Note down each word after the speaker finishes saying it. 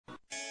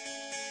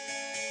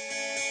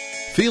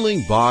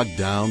Feeling bogged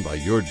down by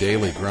your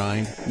daily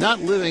grind? Not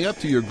living up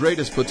to your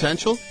greatest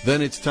potential?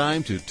 Then it's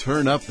time to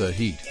turn up the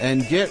heat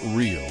and get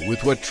real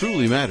with what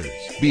truly matters.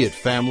 Be it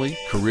family,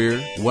 career,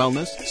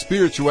 wellness,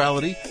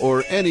 spirituality,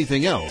 or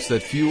anything else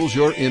that fuels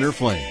your inner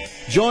flame.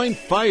 Join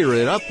Fire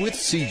It Up with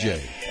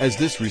CJ as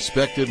this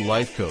respected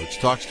life coach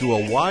talks to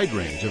a wide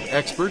range of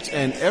experts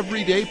and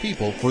everyday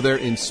people for their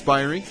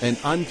inspiring and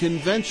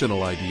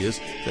unconventional ideas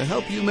to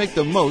help you make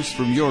the most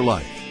from your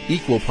life.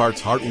 Equal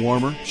parts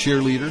heartwarmer,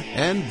 cheerleader,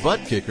 and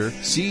butt kicker,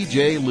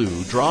 CJ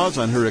Liu draws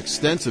on her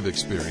extensive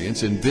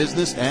experience in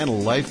business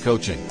and life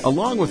coaching,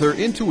 along with her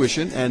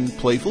intuition and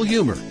playful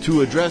humor,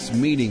 to address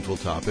meaningful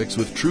topics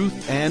with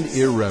truth and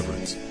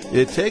irreverence.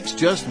 It takes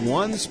just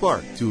one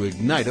spark to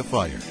ignite a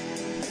fire.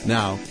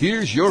 Now,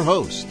 here's your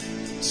host,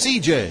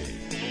 CJ.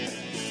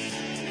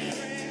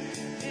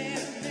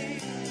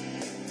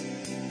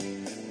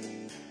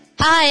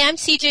 Hi, I'm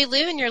CJ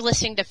Liu, and you're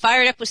listening to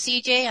Fired Up with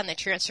CJ on the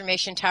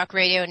Transformation Talk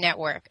Radio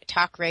Network.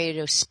 Talk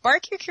radio to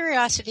spark your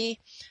curiosity,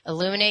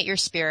 illuminate your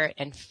spirit,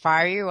 and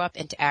fire you up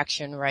into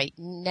action right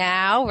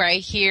now,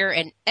 right here,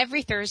 and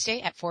every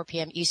Thursday at 4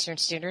 p.m. Eastern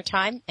Standard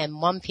Time and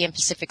 1 p.m.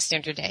 Pacific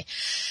Standard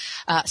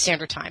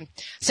Time.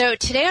 So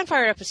today on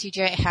Fired Up with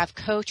CJ, I have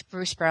Coach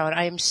Bruce Brown.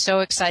 I am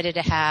so excited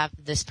to have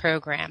this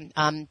program.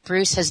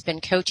 Bruce has been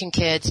coaching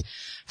kids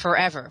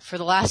forever, for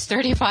the last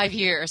 35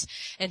 years,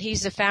 and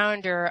he's the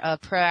founder of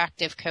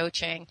Proactive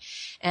Coaching.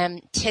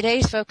 And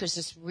today's focus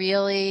is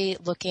really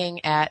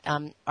looking at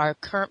our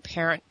current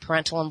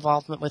parental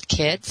involvement with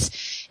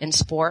kids in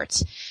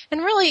sports,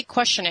 and really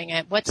questioning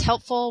it. What's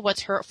helpful,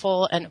 what's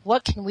hurtful, and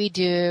what can we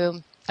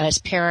do as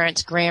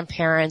parents,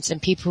 grandparents,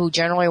 and people who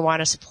generally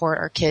want to support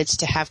our kids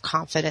to have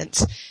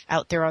confidence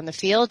out there on the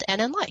field and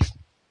in life.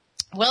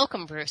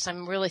 Welcome, Bruce.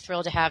 I'm really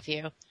thrilled to have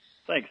you.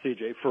 Thanks,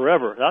 CJ.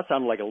 Forever. That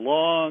sounded like a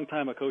long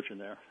time of coaching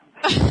there.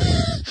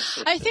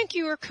 I think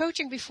you were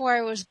coaching before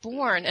I was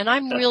born, and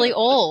I'm really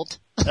old.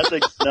 That's a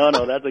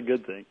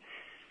good thing.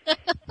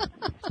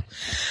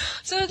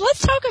 So let's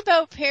talk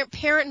about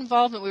parent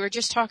involvement. We were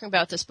just talking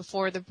about this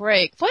before the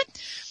break.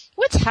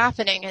 What's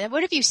happening, and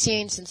what have you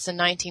seen since the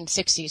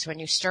 1960s when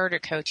you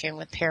started coaching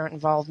with parent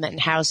involvement,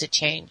 and how's it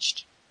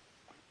changed?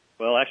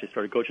 Well, I actually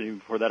started coaching even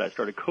before that. I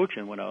started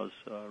coaching when I was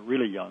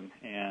really young,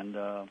 and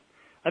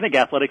I think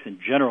athletics in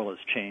general has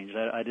changed.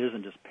 It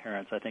isn't just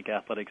parents. I think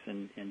athletics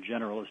in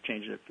general has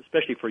changed,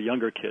 especially for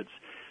younger kids.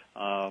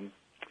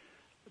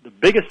 The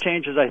biggest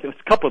changes,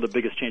 a couple of the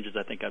biggest changes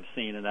I think I've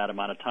seen in that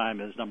amount of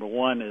time is, number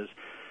one is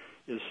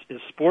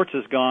sports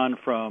has gone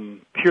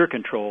from peer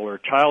control or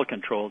child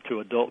control to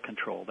adult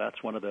control.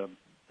 That's one of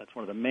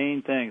the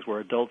main things,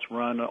 where adults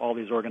run all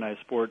these organized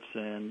sports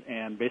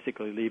and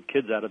basically leave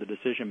kids out of the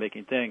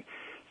decision-making thing.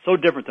 So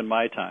different than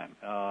my time.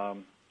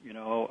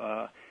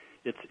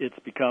 It's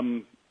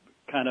become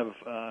kind of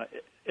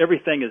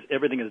everything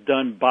is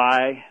done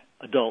by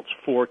adults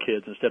for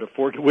kids instead of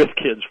with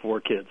kids for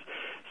kids.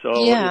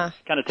 So yeah.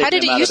 Kind of how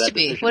did it used to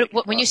be?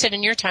 When you said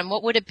in your time,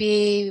 what would it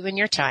be in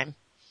your time?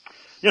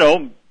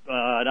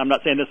 I'm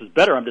not saying this is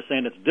better. I'm just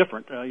saying it's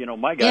different.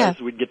 My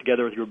guys, we'd get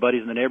together with your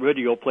buddies in the neighborhood.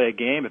 You go play a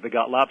game. If it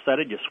got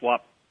lopsided, you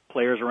swap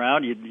players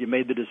around. You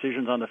made the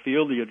decisions on the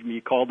field.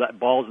 You called that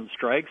balls and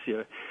strikes.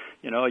 You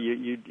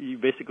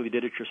basically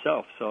did it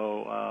yourself.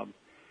 So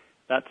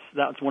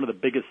that's one of the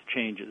biggest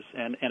changes.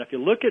 And if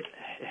you look at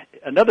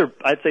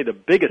I'd say the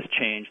biggest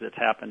change that's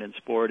happened in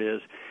sport is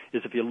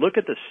if you look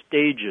at the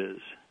stages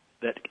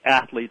that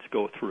athletes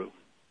go through.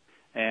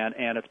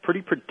 And it's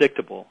pretty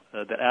predictable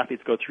that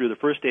athletes go through. The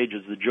first stage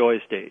is the joy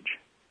stage.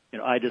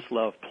 I just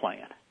love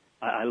playing.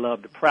 I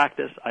love to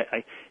practice.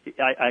 I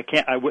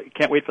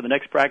can't wait for the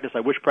next practice. I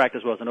wish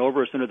practice wasn't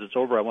over. As soon as it's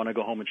over, I want to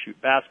go home and shoot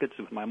baskets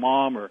with my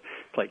mom or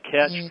play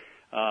catch.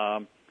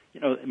 Mm-hmm.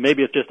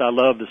 Maybe it's just I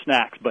love the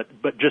snacks, but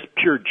just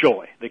pure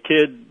joy. The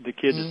kid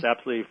mm-hmm. just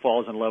absolutely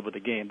falls in love with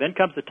the game. Then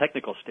comes the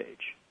technical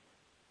stage.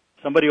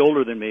 Somebody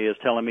older than me is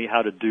telling me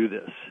how to do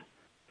this.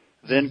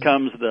 Then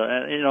comes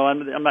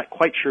I'm not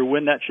quite sure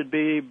when that should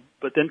be,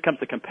 but then comes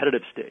the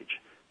competitive stage.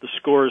 The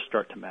scores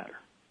start to matter.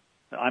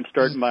 I'm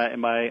starting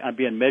I'm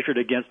being measured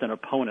against an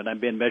opponent. I'm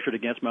being measured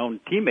against my own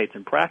teammates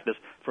in practice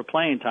for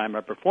playing time.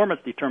 My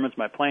performance determines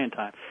my playing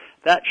time.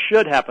 That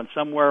should happen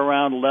somewhere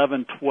around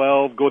 11,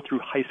 12, go through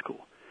high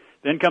school.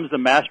 Then comes the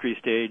mastery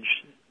stage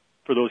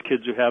for those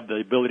kids who have the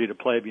ability to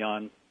play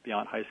beyond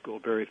high school,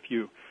 very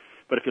few.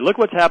 But if you look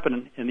what's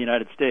happened in the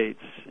United States,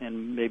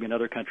 and maybe in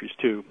other countries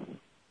too,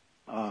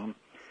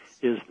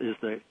 is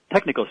the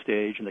technical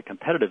stage and the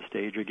competitive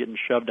stage are getting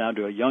shoved down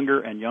to a younger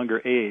and younger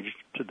age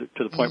to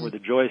the point where the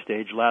joy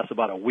stage lasts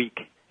about a week,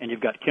 and you've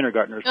got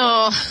kindergartners.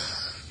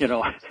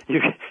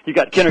 You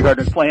got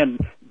kindergartners playing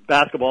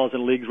basketballs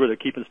in leagues where they're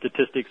keeping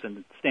statistics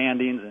and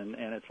standings, and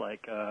it's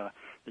like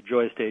the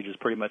joy stage has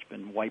pretty much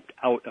been wiped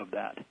out of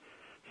that.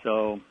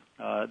 So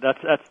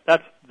that's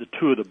the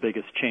two of the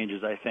biggest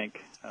changes I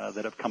think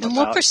that have come about. And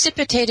what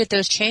precipitated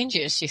those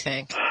changes, you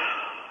think?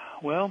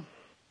 Well,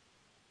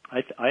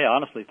 I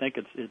honestly think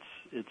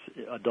it's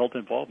adult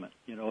involvement.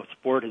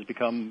 Sport has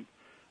become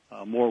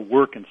more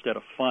work instead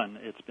of fun.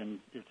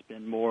 It's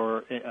been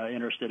more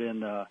interested in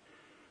the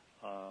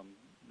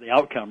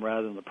outcome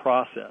rather than the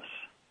process.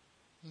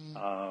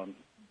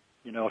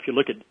 You know, if you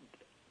look at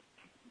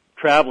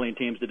traveling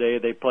teams today,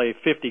 they play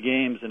 50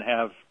 games and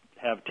have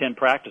 10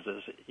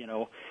 practices. You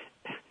know,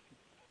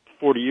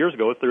 40 years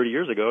ago, 30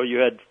 years ago, you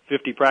had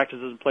 50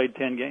 practices and played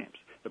 10 games.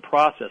 The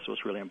process was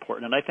really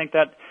important, and I think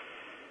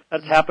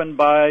that's happened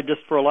by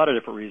just for a lot of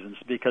different reasons,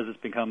 because it's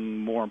become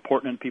more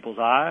important in people's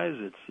eyes.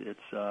 It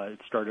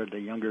started at a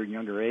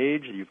younger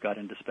age. You've got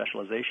into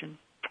specialization.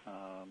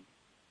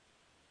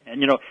 And,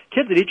 you know,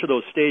 kids at each of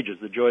those stages,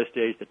 the joy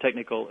stage, the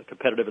technical, the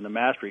competitive, and the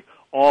mastery,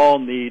 all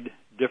need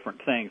different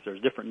things. There's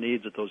different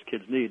needs that those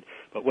kids need.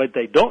 But what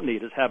they don't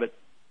need is have it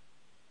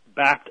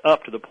backed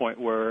up to the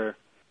point where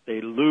they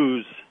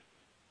lose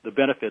the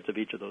benefits of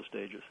each of those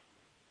stages.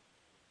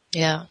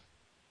 Yeah.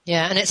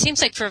 Yeah, and it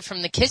seems like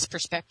from the kids'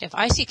 perspective,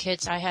 I see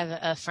kids. I have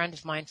a friend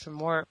of mine from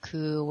work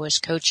who was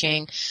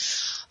coaching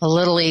a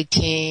little league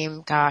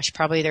team. Gosh,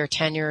 probably they're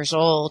 10 years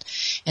old,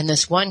 and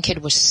this one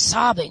kid was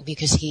sobbing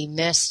because he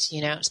missed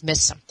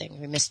something.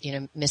 He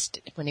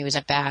missed when he was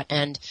at bat,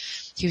 and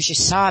he was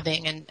just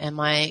sobbing. And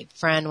my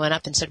friend went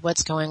up and said,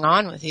 "What's going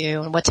on with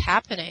you? And what's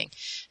happening?"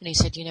 And he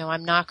said,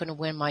 "I'm not going to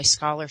win my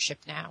scholarship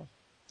now."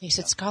 He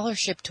said,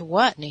 "Scholarship to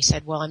what?" And he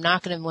said, "Well, I'm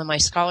not going to win my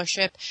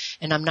scholarship,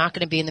 and I'm not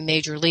going to be in the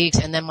major leagues,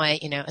 and then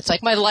it's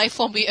like my life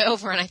will be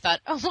over." And I thought,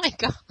 oh my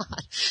God.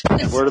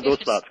 And where do those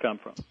thoughts come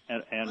from?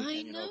 And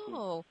I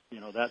know.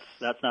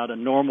 That's not a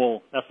normal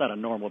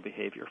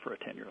behavior for a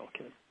 10-year-old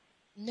kid.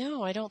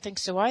 No, I don't think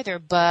so either.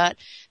 But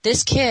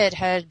this kid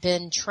had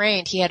been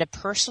trained. He had a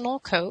personal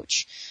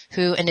coach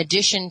who, in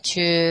addition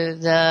to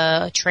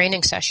the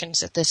training sessions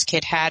that this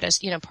kid had, as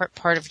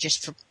part of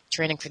just for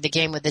training for the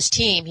game with his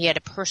team, he had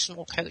a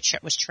personal coach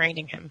that was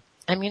training him.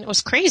 I mean, it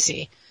was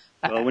crazy.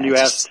 Well, when you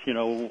ask,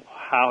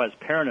 how has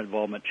parent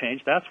involvement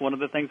changed, that's one of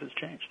the things that's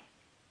changed.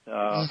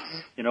 I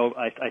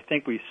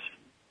think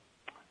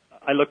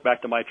I look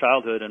back to my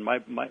childhood, and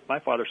my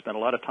father spent a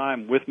lot of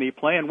time with me,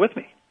 playing with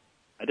me.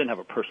 I didn't have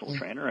a personal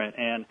trainer,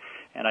 and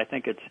I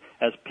think it's,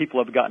 as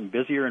people have gotten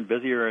busier and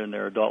busier in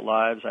their adult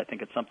lives, I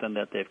think it's something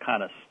that they've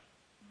kind of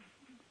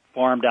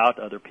farmed out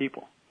to other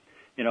people.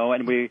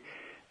 And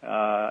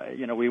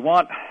we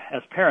want,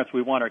 as parents,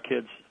 we want our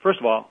kids, first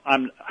of all,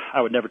 I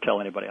would never tell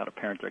anybody how to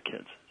parent their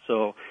kids.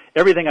 So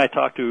everything I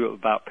talk to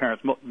about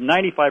parents,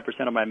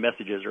 95% of my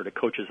messages are to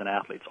coaches and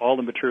athletes. All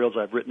the materials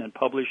I've written and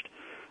published,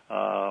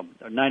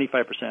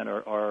 95%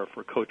 are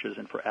for coaches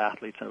and for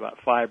athletes, and about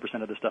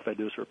 5% of the stuff I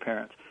do is for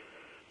parents.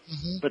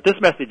 Mm-hmm. But this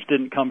message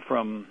didn't come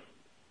from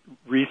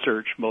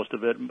research, most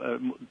of it.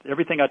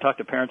 Everything I talk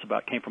to parents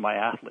about came from my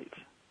athletes.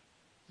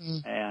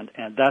 And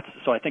that's,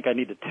 so I think I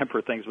need to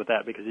temper things with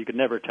that, because you could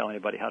never tell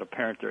anybody how to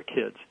parent their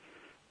kids.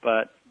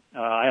 But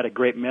I had a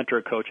great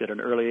mentor coach at an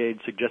early age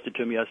suggested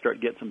to me I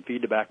start getting some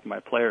feedback from my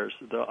players.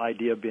 The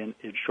idea being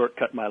it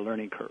shortcut my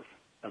learning curve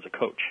as a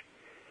coach.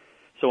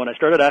 So when I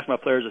started asking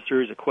my players a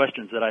series of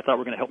questions that I thought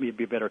were going to help me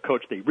be a better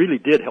coach, they really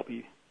did help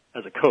me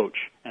as a coach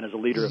and as a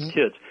leader of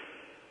kids.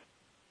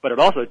 But it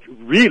also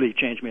really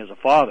changed me as a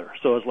father.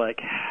 So it's like,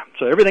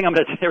 everything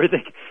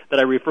that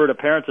I refer to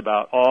parents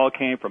about all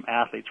came from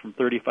athletes, from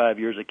 35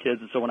 years of kids.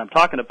 And so when I'm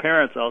talking to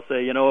parents, I'll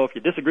say, if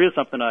you disagree with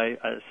something I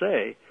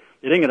say,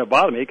 it ain't going to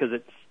bother me, because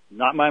it's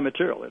not my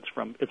material. It's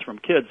from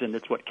kids, and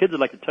it's what kids would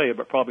like to tell you,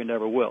 but probably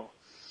never will.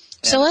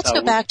 So let's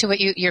go back to what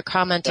your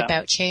comment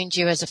about change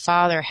you as a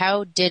father.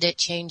 How did it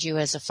change you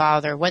as a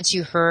father once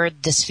you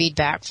heard this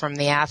feedback from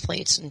the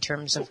athletes in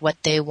terms of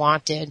what they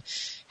wanted?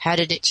 How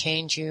did it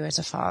change you as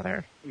a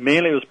father?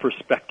 Mainly it was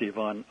perspective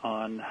on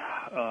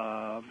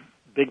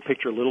big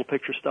picture, little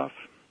picture stuff.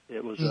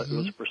 It was it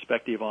was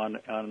perspective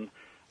on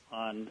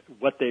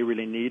what they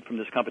really need from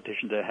this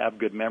competition to have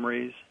good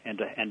memories and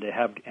to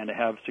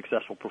have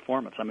successful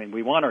performance. I mean,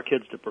 we want our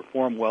kids to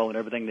perform well in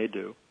everything they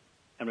do,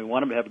 and we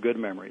want them to have good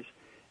memories.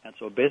 And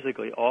so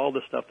basically all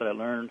the stuff that I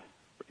learned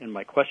in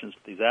my questions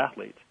with these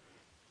athletes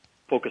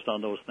focused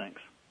on those things.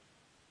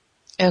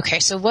 Okay,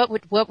 so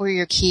what were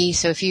your key?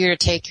 So if you were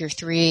to take your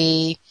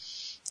 3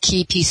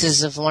 key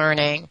pieces of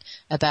learning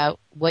about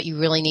what you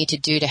really need to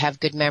do to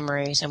have good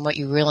memories and what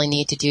you really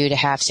need to do to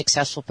have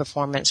successful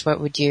performance, what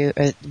could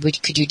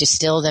you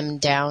distill them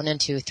down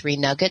into 3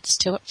 nuggets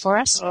for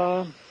us?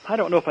 I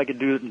don't know if I could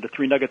do it into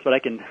 3 nuggets, but I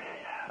can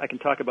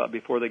talk about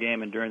before the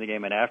game and during the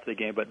game and after the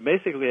game. But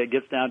basically, it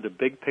gets down to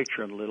big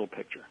picture and little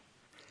picture.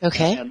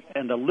 Okay.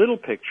 And the little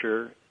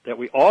picture that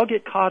we all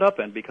get caught up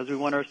in because we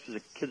want our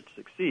kids to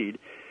succeed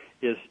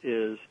is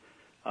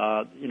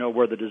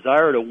where the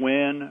desire to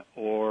win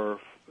or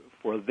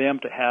for them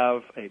to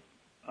have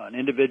an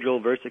individual,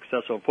 very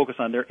successful, focus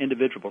on their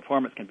individual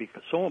performance can be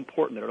so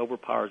important that it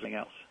overpowers everything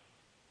else.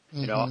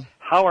 Mm-hmm.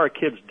 How our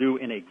kids do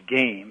in a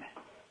game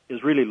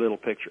is really little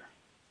picture.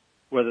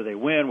 Whether they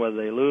win, whether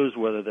they lose,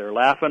 whether they're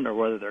laughing or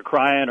whether they're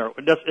crying, or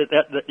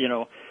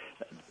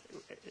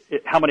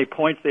how many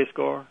points they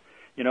score.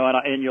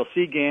 And you'll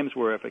see games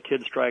where if a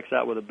kid strikes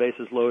out with the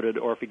bases loaded,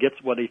 or if he gets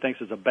what he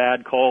thinks is a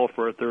bad call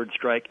for a third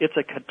strike, it's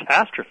a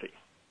catastrophe.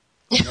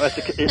 You know, it's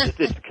a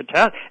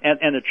catastrophe.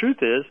 And the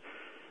truth is,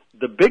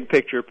 the big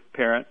picture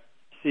parent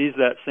sees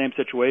that same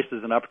situation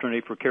as an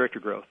opportunity for character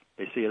growth.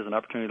 They see it as an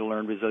opportunity to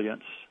learn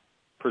resilience,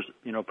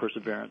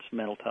 perseverance,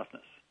 mental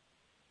toughness.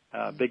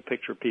 Big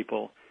picture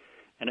people,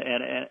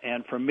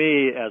 and for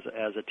me as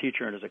a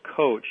teacher and as a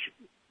coach,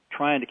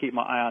 trying to keep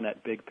my eye on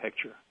that big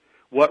picture.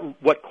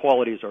 What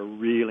qualities are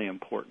really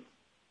important?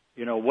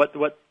 You know, what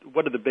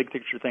are the big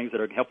picture things that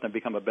are going to help them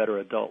become a better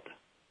adult?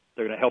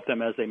 They're going to help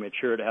them as they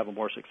mature to have a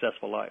more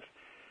successful life.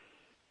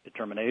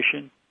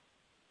 Determination,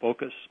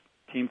 focus,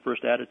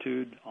 team-first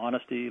attitude,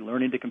 honesty,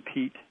 learning to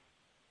compete,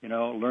 you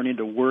know, learning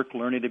to work,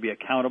 learning to be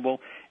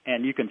accountable,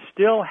 and you can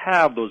still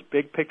have those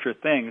big picture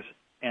things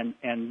and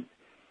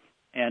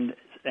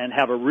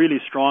have a really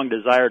strong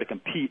desire to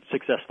compete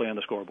successfully on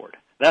the scoreboard.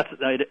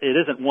 It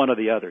isn't one or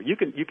the other. You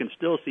can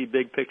still see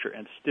big picture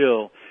and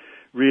still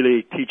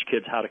really teach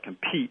kids how to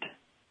compete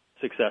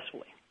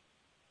successfully.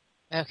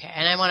 Okay,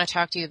 and I want to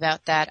talk to you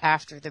about that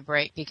after the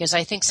break, because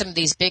I think some of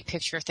these big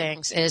picture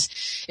things is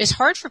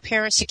hard for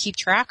parents to keep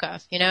track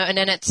of, you know, and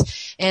then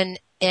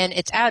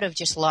it's out of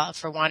just love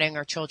for wanting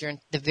our children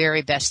the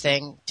very best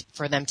thing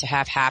for them to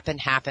have happen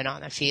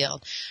on the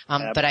field.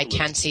 But I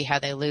can see how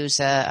they lose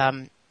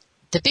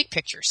the big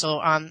picture. So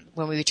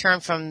when we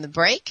return from the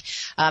break,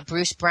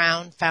 Bruce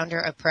Brown, founder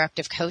of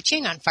Proactive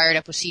Coaching, on Fired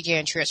Up with CJ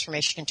on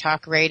Transformation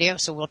Talk Radio.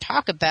 So we'll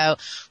talk about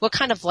what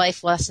kind of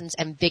life lessons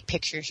and big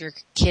pictures your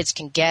kids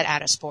can get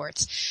out of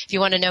sports. If you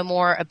want to know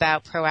more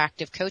about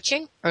Proactive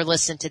Coaching or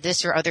listen to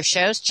this or other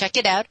shows, check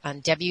it out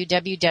on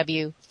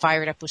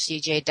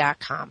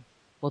www.firedupwithcj.com.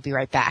 We'll be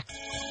right back.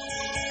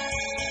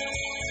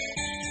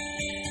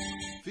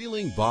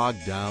 Feeling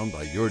bogged down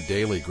by your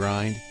daily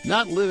grind?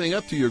 Not living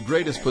up to your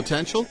greatest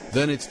potential?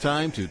 Then it's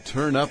time to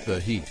turn up the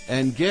heat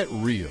and get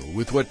real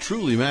with what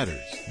truly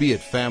matters. Be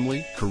it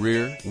family,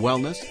 career,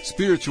 wellness,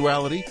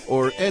 spirituality,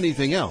 or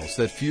anything else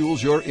that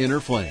fuels your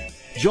inner flame.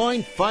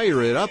 Join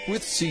Fire It Up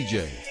with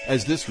CJ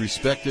as this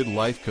respected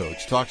life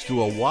coach talks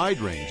to a wide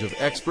range of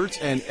experts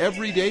and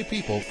everyday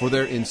people for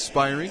their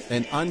inspiring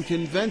and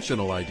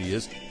unconventional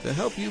ideas to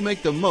help you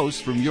make the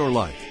most from your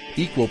life.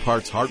 Equal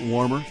parts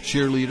heartwarmer,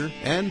 cheerleader,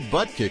 and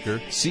butt kicker,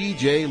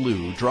 CJ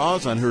Liu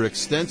draws on her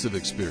extensive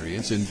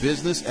experience in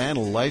business and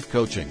life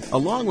coaching,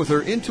 along with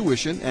her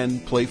intuition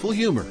and playful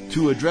humor,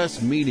 to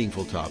address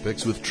meaningful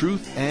topics with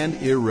truth and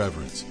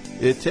irreverence.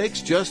 It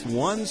takes just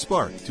one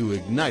spark to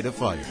ignite a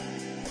fire.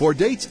 For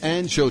dates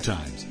and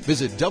showtimes,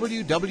 visit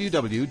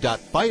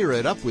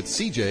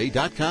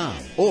www.fireitupwithcj.com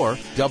or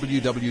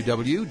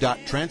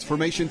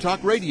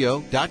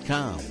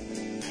www.transformationtalkradio.com.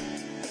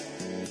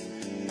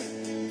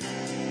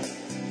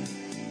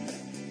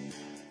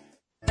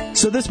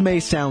 So this may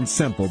sound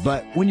simple,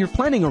 but when you're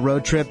planning a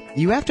road trip,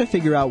 you have to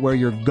figure out where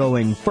you're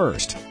going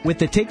first. With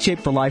the Take Shape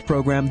for Life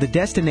program, the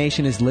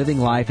destination is living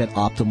life at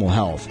optimal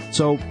health.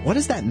 So what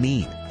does that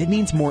mean? It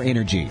means more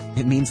energy.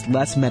 It means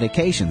less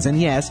medications.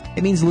 And yes,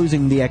 it means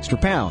losing the extra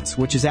pounds,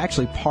 which is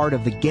actually part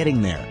of the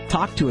getting there.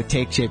 Talk to a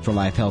Take Shape for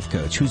Life health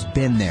coach who's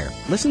been there.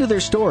 Listen to their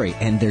story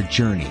and their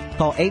journey.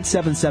 Call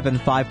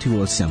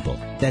 877-520-SIMPLE.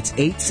 That's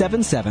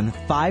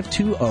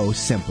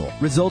 877-520-SIMPLE.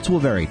 Results will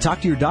vary.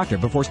 Talk to your doctor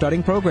before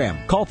starting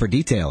program. Call for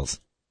details.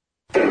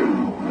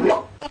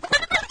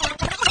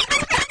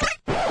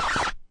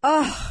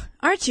 Ugh,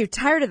 aren't you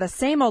tired of the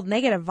same old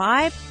negative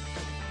vibe?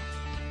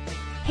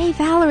 Hey,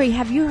 Valerie,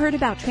 have you heard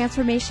about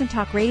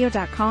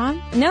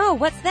TransformationTalkRadio.com? No,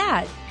 what's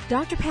that?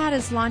 Dr. Pat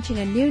is launching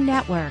a new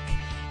network.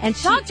 And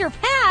Dr.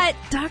 Pat?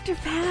 Dr.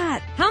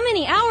 Pat. How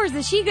many hours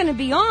is she going to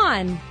be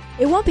on?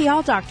 It won't be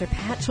all Dr.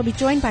 Pat. She'll be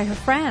joined by her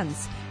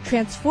friends,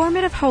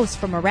 transformative hosts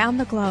from around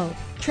the globe.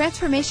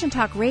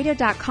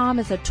 TransformationTalkRadio.com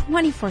is a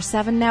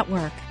 24/7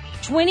 network.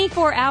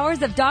 24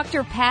 hours of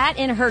Dr. Pat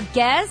and her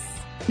guests?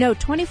 No,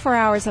 24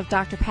 hours of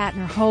Dr. Pat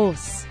and her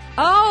hosts.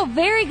 Oh,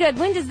 very good.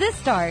 When does this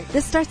start?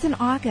 This starts in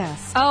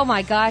August. Oh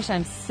my gosh,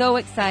 I'm so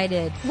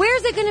excited.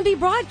 Where's it going to be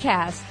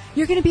broadcast?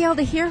 You're going to be able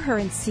to hear her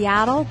in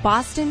Seattle,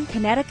 Boston,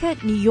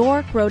 Connecticut, New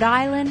York, Rhode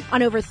Island,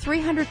 on over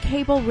 300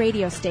 cable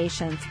radio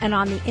stations, and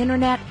on the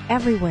internet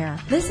everywhere.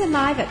 Listen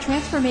live at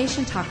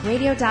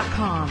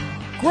TransformationTalkRadio.com.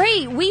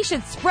 Great, we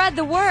should spread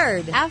the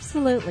word.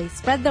 Absolutely,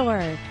 spread the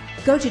word.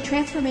 Go to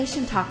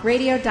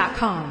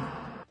TransformationTalkRadio.com.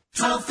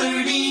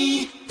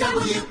 1230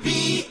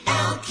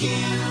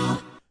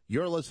 WBLQ.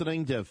 You're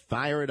listening to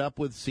Fire It Up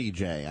with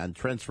CJ on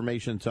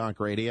Transformation Talk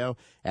Radio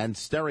and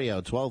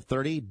Stereo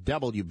 1230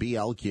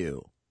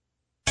 WBLQ.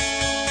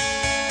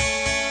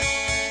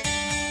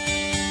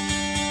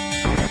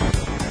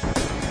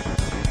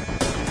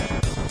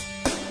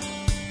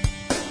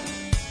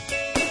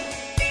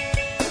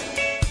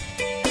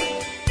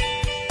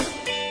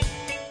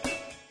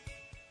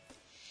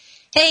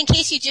 Hey, in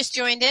case you just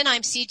joined in,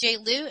 I'm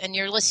CJ Liu, and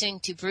you're listening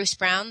to Bruce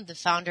Brown, the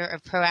founder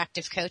of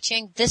Proactive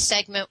Coaching. This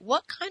segment,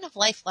 what kind of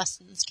life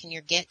lessons can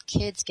your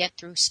kids get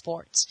through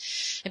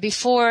sports? And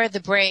before the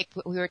break,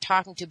 we were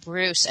talking to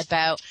Bruce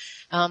about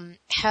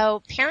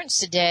how parents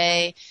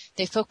today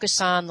they focus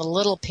on the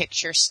little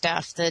picture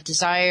stuff, the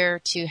desire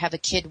to have a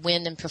kid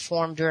win and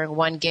perform during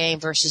one game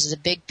versus the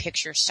big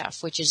picture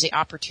stuff, which is the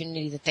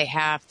opportunity that they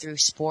have through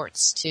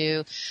sports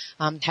to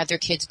have their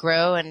kids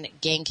grow and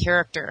gain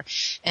character.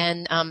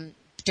 And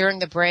during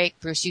the break,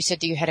 Bruce, you said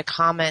that you had a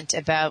comment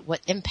about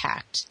what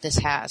impact this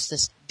has,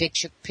 this big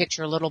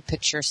picture, little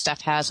picture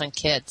stuff has on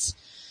kids.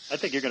 I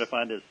think you're going to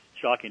find this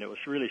shocking. It was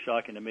really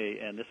shocking to me,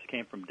 and this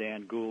came from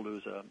Dan Gould,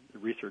 who's a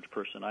research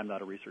person. I'm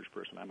not a research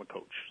person. I'm a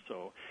coach.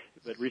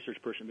 But research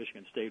person at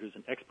Michigan State who's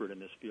an expert in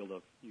this field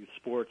of youth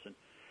sports.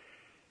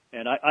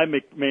 And I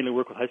mainly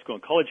work with high school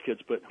and college kids,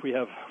 but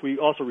we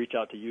also reach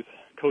out to youth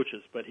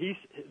coaches. But his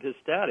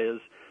stat is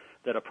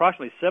that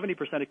approximately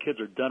 70% of kids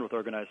are done with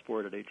organized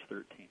sport at age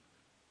 13.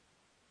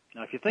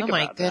 Now, if you think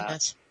about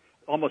that,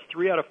 almost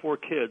 3 out of 4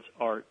 kids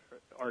are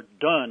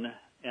done,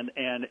 and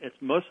it's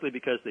mostly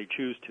because they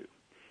choose to.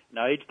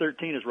 Now, age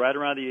 13 is right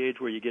around the age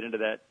where you get into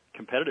that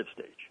competitive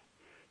stage.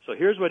 So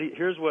here's what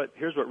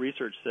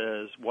research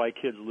says why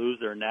kids lose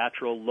their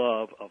natural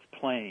love of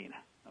playing.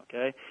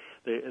 Okay,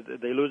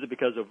 they lose it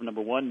because of,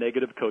 number one,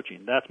 negative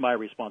coaching. That's my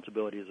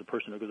responsibility as a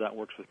person who goes out and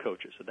works with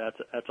coaches. So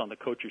that's on the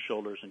coach's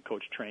shoulders and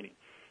coach training.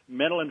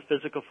 Mental and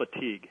physical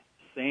fatigue,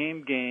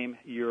 same game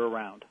year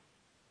round.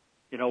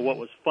 You know, what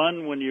was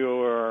fun when you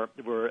were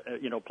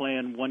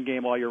playing one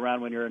game all year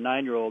round when you're a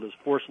 9-year-old is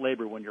forced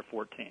labor when you're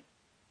 14.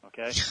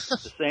 Okay?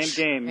 The same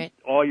game right.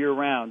 All year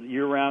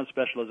round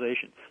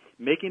specialization.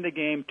 Making the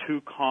game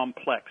too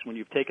complex. When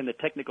you've taken the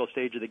technical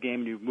stage of the game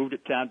and you've moved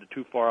it down to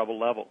too far of a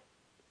level,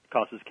 it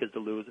causes kids to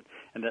lose it.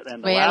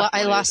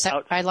 I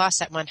lost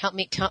that one. Help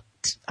me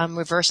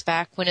reverse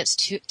back. When it's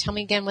tell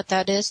me again what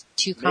that is.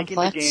 Too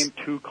complex? Making the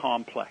game too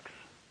complex.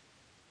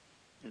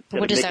 Instead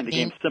what does of making that the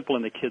mean? game simple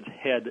in the kid's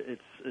head,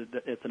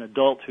 it's an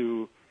adult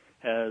who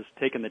has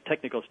taken the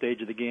technical stage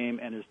of the game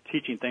and is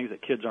teaching things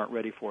that kids aren't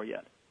ready for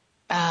yet.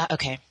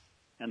 Okay.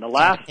 And the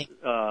last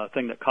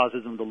thing that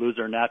causes them to lose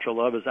their natural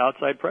love is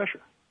outside pressure.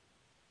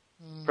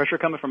 Pressure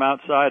coming from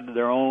outside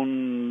their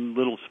own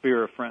little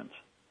sphere of friends.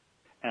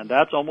 And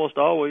that's almost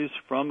always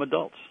from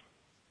adults.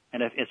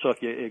 And so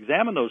if you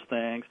examine those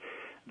things,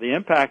 the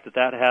impact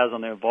that has on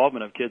the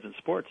involvement of kids in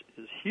sports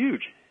is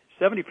huge.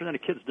 70%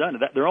 of kids done.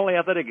 Their only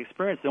athletic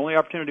experience, the only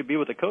opportunity to be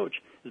with a coach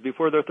is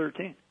before they're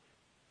 13.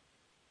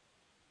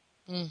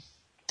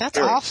 That's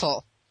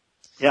awful.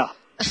 Yeah,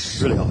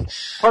 really awful.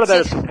 Part of that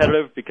is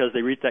competitive because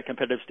they reach that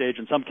competitive stage,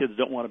 and some kids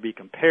don't want to be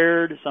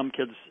compared. Some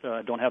kids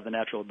don't have the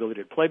natural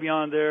ability to play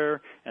beyond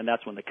there, and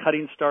that's when the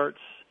cutting starts.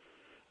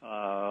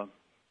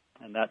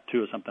 And that,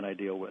 too, is something I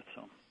deal with.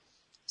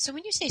 So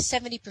when you say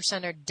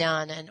 70% are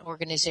done in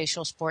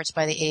organizational sports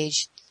by the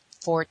age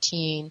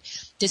 14,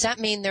 does that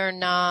mean they're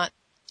not?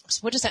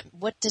 What does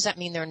that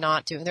mean they're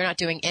not doing? They're not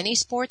doing any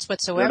sports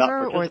whatsoever?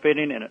 They're not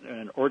participating in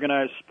an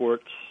organized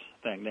sports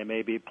thing. They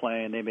may be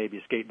playing, they may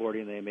be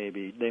skateboarding, they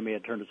may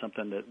have turned to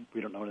something that we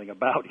don't know anything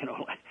about,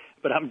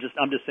 But I'm just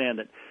saying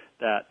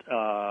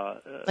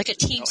that like a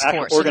team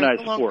sport,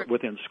 organized sport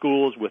within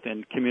schools,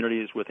 within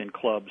communities, within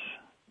clubs,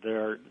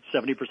 70%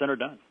 are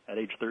done at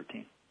age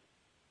 13.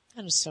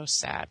 That is so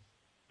sad.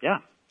 Yeah.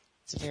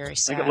 It's very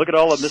sad. Look at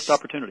all the missed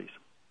opportunities.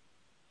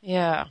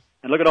 Yeah.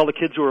 And look at all the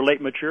kids who are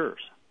late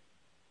maturers.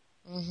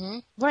 Mm-hmm.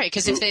 Right,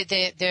 because if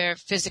their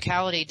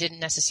physicality didn't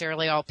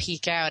necessarily all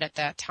peak out at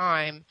that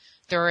time,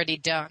 they're already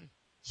done.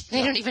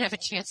 They don't even have a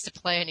chance to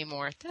play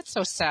anymore. That's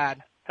so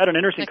sad. Had an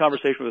interesting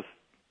conversation with,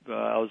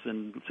 I was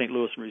in St.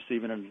 Louis and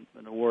receiving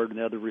an award, and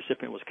the other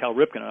recipient was Cal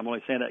Ripken, and I'm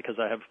only saying that because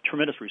I have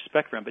tremendous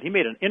respect for him. But he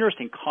made an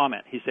interesting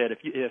comment. He said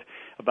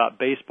about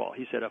baseball.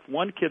 He said if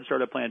one kid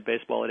started playing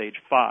baseball at age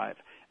 5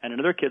 and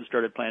another kid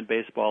started playing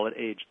baseball at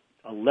age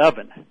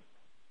 11,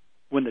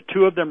 when the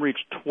two of them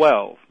reached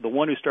 12, the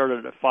one who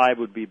started at 5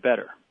 would be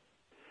better.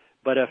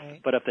 But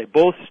if they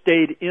both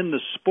stayed in the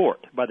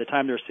sport by the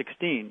time they're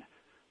 16,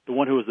 the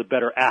one who was the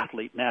better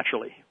athlete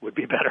naturally would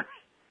be better.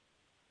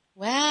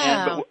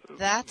 Wow,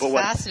 that's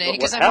fascinating,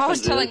 because I'm always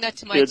telling that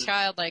to my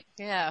child, wow.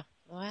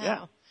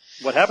 Yeah.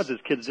 What happens is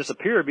kids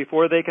disappear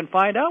before they can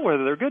find out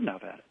whether they're good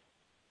enough at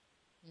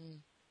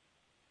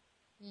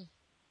it.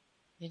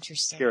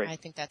 Interesting. Scary. I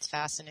think that's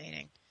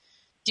fascinating.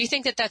 Do you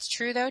think that that's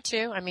true, though,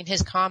 too? I mean,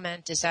 his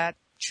comment, is that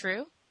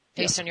true,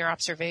 based on your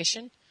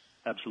observation?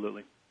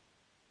 Absolutely.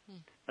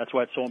 That's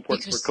why it's so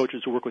important for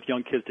coaches who work with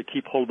young kids to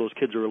keep hold of those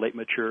kids who are late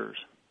maturers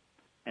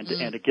and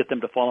to get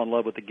them to fall in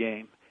love with the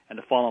game and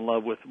to fall in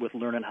love with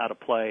learning how to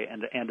play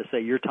and to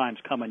say, your time's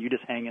coming, you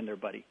just hang in there,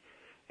 buddy,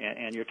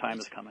 and your time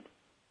is coming.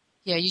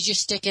 Yeah, you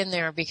just stick in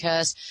there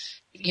because,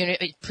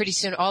 pretty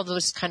soon all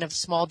those kind of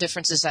small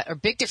differences or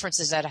big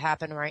differences that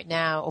happen right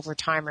now over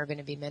time are going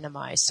to be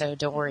minimized, so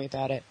don't worry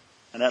about it.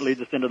 And that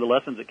leads us into the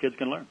lessons that kids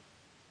can learn.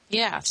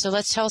 Yeah, so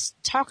let's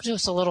talk to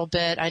us a little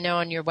bit. I know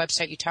on your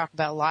website you talk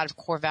about a lot of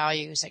core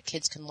values that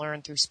kids can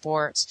learn through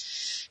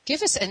sports.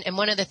 Give us, and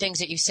one of the things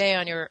that you say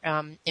on your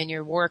in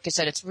your work is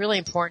that it's really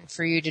important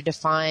for you to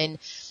define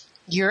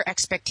your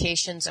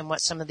expectations and what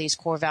some of these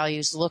core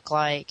values look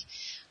like.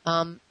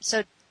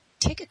 So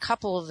take a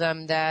couple of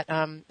them that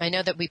I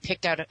know that we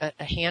picked out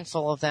a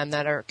handful of them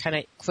that are kind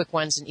of quick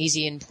ones and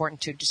easy and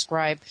important to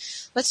describe.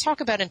 Let's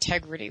talk about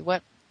integrity.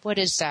 What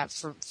is that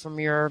from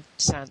your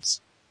sense?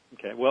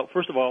 Okay. Well,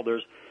 first of all,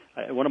 there's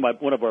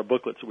one of our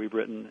booklets that we've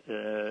written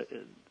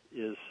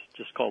is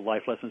just called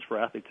Life Lessons for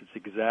Athletes. It's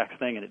the exact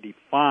thing, and it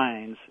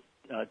defines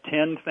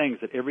 10 things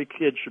that every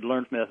kid should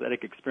learn from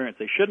athletic experience.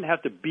 They shouldn't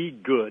have to be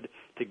good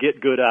to get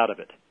good out of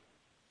it.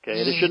 Okay,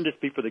 It shouldn't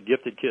just be for the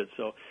gifted kids.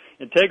 So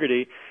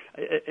integrity,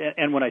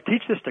 and when I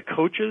teach this to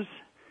coaches,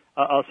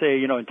 I'll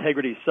say,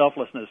 integrity,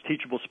 selflessness,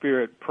 teachable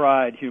spirit,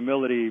 pride,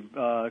 humility,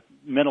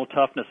 mental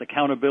toughness,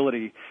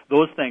 accountability,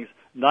 those things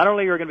not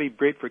only are going to be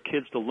great for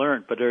kids to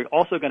learn, but they're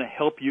also going to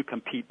help you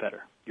compete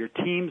better. Your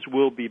teams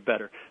will be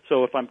better.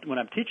 So when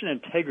I'm teaching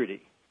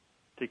integrity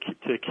to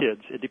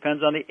kids, it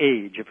depends on the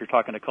age. If you're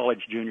talking to college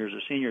juniors or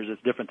seniors,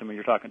 it's different than when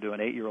you're talking to an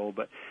 8-year-old.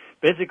 But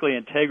basically,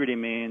 integrity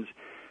means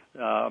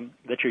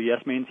that your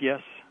yes means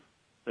yes,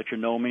 that your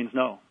no means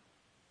no,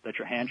 that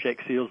your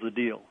handshake seals the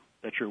deal,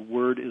 that your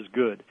word is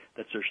good,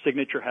 that your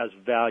signature has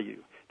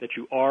value, that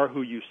you are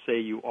who you say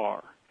you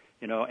are.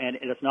 And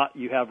it's not,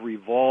 you have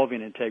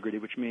revolving integrity,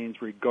 which means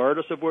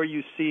regardless of where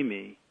you see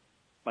me,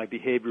 my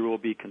behavior will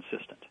be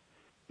consistent.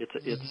 It's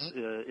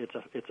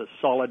a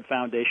solid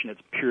foundation.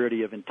 It's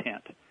purity of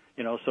intent.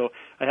 So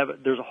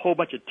there's a whole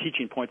bunch of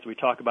teaching points that we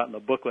talk about in the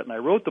booklet, and I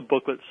wrote the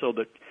booklet so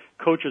that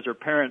coaches or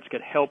parents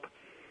could help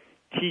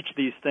teach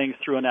these things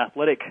through an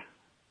athletic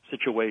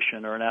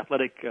situation or an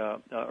athletic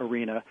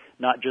arena,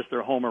 not just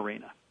their home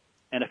arena.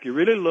 And if you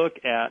really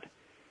look at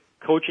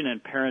coaching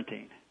and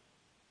parenting,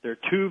 there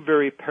are two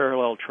very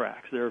parallel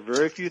tracks. There are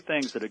very few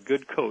things that a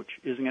good coach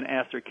isn't going to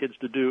ask their kids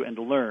to do and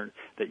to learn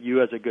that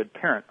you as a good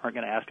parent aren't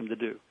going to ask them to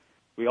do.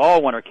 We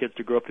all want our kids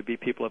to grow up to be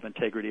people of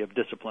integrity, of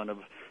discipline, of,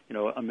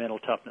 a mental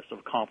toughness,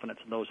 of confidence,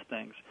 and those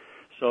things.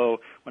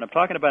 So when I'm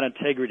talking about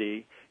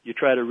integrity, you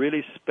try to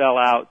really spell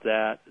out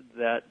that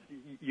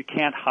you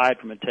can't hide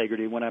from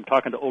integrity. When I'm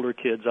talking to older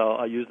kids,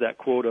 I'll use that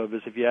quote of,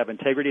 is if you have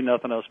integrity,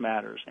 nothing else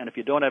matters. And if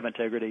you don't have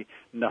integrity,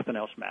 nothing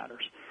else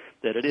matters.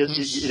 That it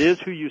is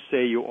who you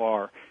say you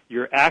are.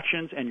 Your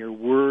actions and your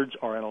words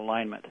are in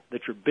alignment.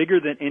 That you're bigger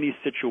than any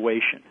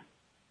situation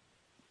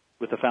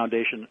with the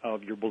foundation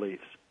of your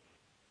beliefs.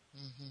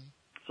 Mm-hmm.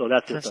 So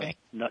that's just a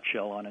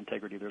nutshell on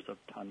integrity. There's a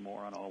ton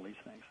more on all these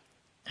things.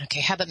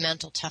 Okay, how about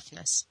mental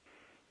toughness?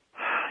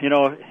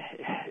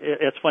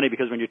 It's funny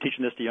because when you're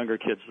teaching this to younger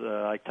kids,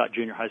 I taught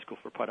junior high school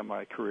for part of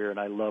my career, and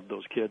I love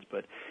those kids.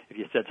 But if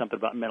you said something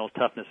about mental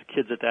toughness,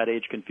 kids at that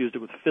age confused it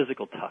with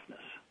physical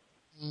toughness.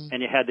 Mm-hmm.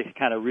 And you had to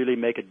kind of really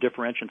make a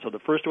differentiation. So the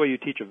first way you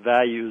teach a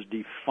value is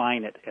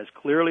define it as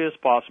clearly as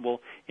possible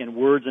in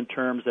words and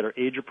terms that are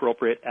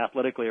age-appropriate,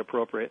 athletically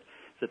appropriate,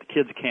 so that the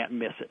kids can't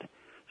miss it.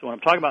 So when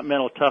I'm talking about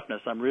mental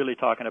toughness, I'm really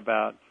talking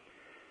about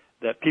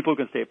that people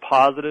can stay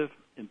positive,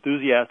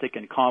 enthusiastic,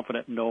 and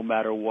confident no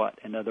matter what.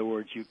 In other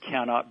words, you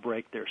cannot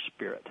break their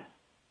spirit.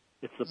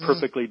 It's the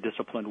perfectly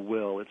disciplined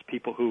will. It's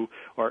people who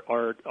are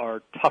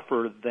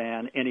tougher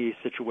than any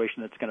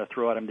situation that's going to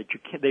throw at them. That you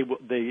can't,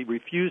 they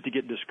refuse to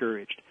get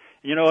discouraged.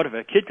 You know what? If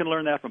a kid can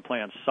learn that from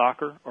playing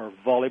soccer or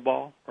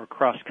volleyball or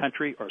cross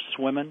country or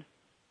swimming,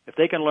 if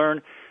they can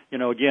learn,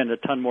 again, a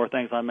ton more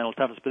things on mental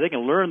toughness, but they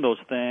can learn those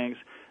things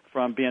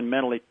from being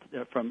mentally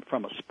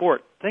from a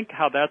sport. Think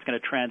how that's going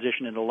to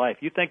transition into life.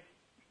 You think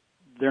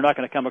they're not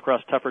going to come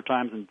across tougher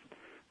times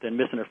than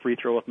missing a free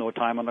throw with no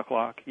time on the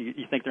clock?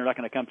 You think they're not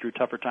going to come through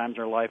tougher times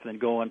in their life than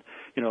go and,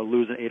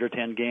 losing 8 or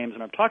 10 games?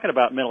 And I'm talking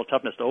about mental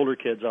toughness to older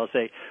kids. I'll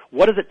say,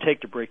 what does it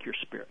take to break your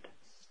spirit?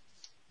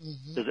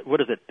 Mm-hmm. What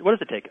does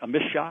it take? A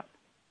missed shot?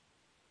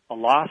 A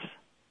loss?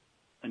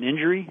 An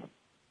injury?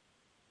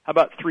 How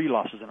about 3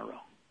 losses in a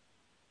row?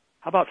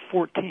 How about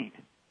 14?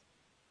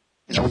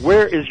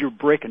 Where is your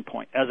breaking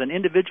point? As an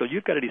individual,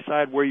 you've got to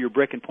decide where your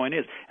breaking point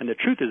is. And the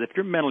truth is, if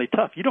you're mentally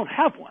tough, you don't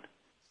have one.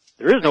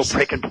 There is no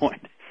breaking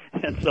point.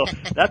 And so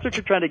that's what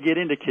you're trying to get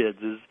into kids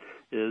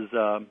is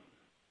that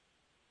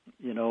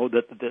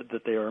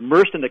they are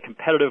immersed in the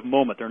competitive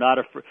moment. They're not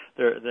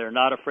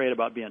afraid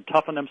about being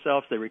tough on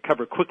themselves. They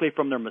recover quickly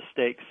from their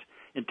mistakes.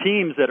 In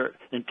teams that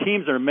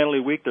are mentally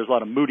weak, there's a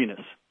lot of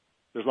moodiness.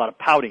 There's a lot of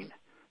pouting.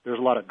 There's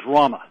a lot of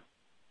drama.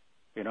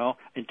 In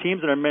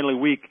teams that are mentally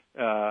weak,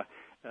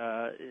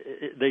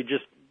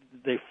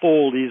 they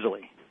fold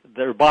easily.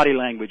 Their body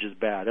language is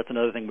bad. That's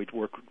another thing we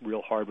work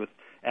real hard with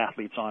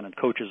athletes on and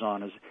coaches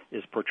on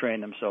is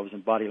portraying themselves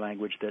in body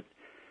language that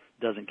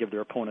doesn't give their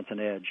opponents an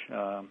edge.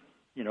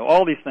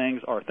 All these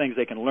things are things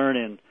they can learn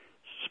in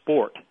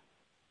sport.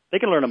 They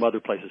can learn them other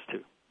places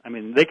too. I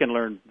mean, they can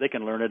learn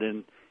it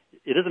in.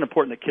 It isn't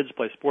important that kids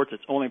play sports.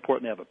 It's only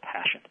important they have a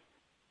passion.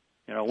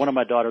 One of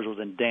my daughters was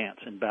in dance,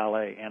 in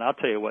ballet, and I'll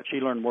tell you what, she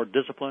learned more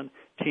discipline,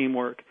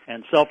 teamwork,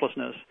 and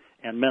selflessness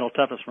and mental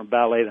toughness from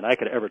ballet than I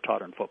could have ever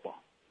taught her in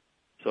football.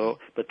 So,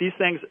 but these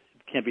things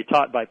can be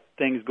taught by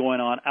things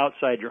going on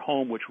outside your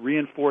home, which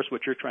reinforce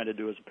what you're trying to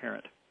do as a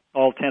parent.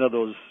 All 10 of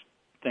those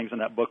things in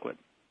that booklet.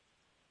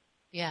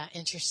 Yeah,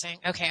 interesting.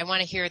 Okay, I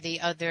want to hear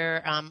the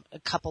other a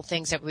couple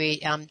things that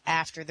we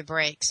after the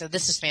break. So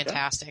this is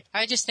fantastic.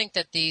 I just think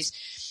that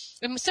these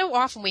And so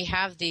often we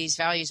have these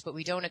values, but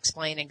we don't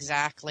explain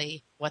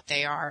exactly what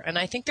they are. And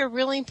I think they're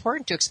really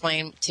important to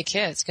explain to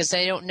kids because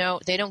they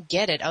don't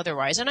get it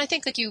otherwise. And I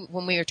think like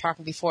when we were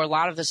talking before, a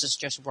lot of this is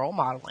just role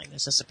modeling.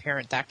 As a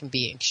parent, that can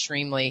be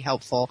extremely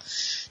helpful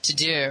to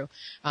do.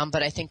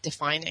 But I think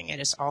defining it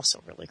is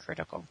also really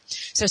critical.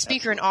 So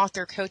speaker and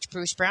author, Coach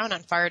Bruce Brown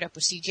on Fired Up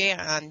with CJ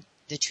on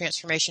the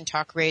Transformation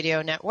Talk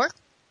Radio Network.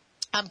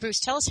 Bruce,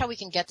 tell us how we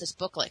can get this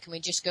booklet. Can we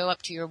just go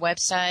up to your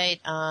website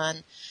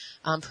on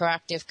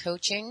Proactive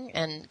Coaching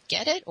and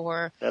get it,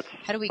 or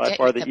how do we get it? That's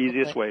by far the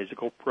easiest way is to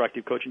go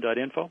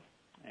proactivecoaching.info,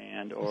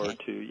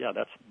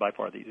 that's by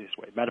far the easiest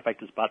way. Matter of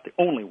fact, it's about the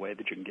only way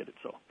that you can get it.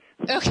 So.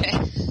 Okay.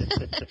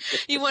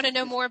 You want to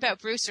know more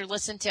about Bruce or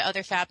listen to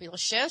other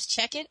fabulous shows?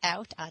 Check it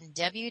out on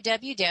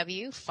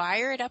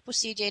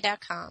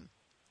www.fireitupwithcj.com.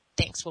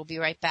 Thanks. We'll be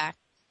right back.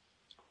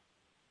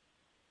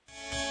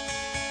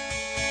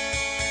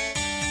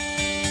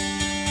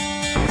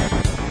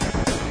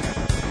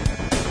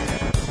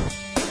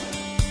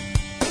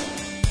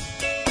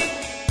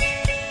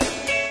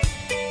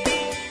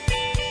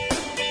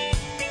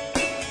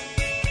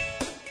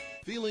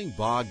 Feeling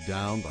bogged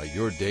down by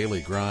your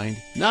daily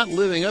grind? Not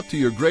living up to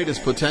your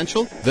greatest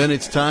potential? Then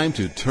it's time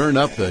to turn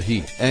up the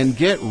heat and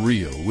get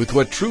real with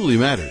what truly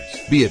matters.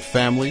 Be it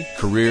family,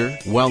 career,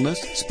 wellness,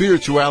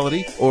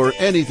 spirituality, or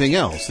anything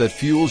else that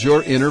fuels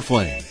your inner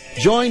flame.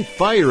 Join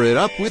Fire It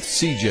Up with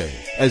CJ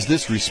as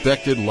this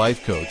respected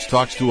life coach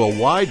talks to a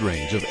wide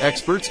range of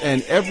experts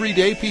and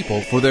everyday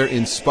people for their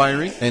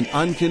inspiring and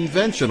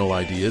unconventional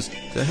ideas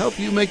to help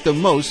you make the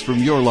most from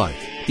your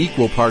life.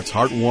 Equal parts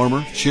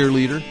heartwarmer,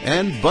 cheerleader,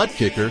 and butt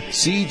kicker,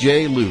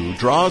 CJ Liu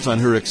draws on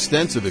her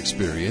extensive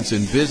experience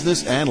in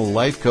business and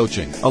life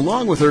coaching,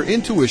 along with her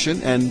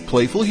intuition and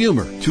playful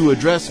humor, to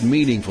address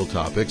meaningful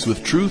topics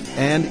with truth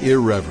and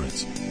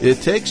irreverence.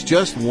 It takes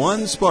just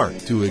one spark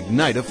to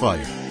ignite a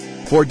fire.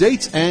 For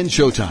dates and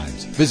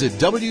showtimes, visit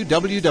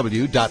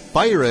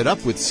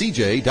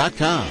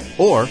www.fireitupwithcj.com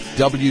or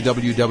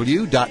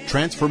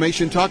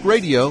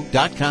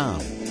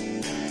www.transformationtalkradio.com.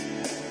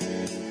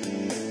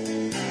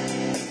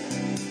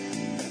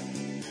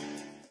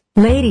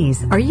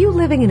 Ladies, are you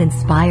living an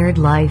inspired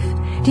life?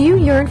 Do you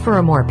yearn for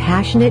a more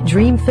passionate,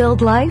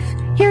 dream-filled life?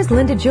 Here's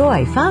Linda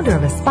Joy, founder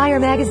of Aspire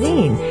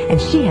Magazine, and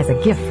she has a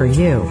gift for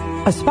you.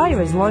 Aspire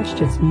has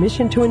launched its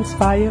Mission to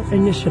Inspire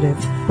initiative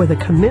with a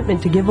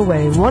commitment to give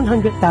away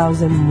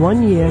 100,000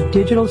 one-year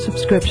digital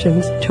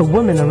subscriptions to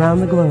women around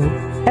the globe.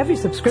 Every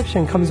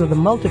subscription comes with a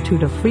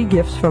multitude of free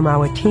gifts from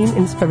our Team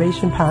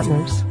Inspiration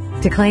partners.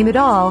 To claim it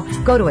all,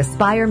 go to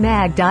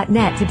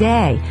aspiremag.net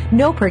today.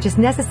 No purchase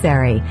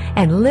necessary.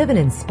 And live an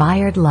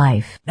inspired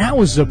life.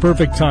 Now is the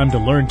perfect time to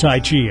learn Tai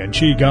Chi and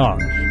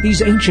Qigong.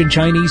 These ancient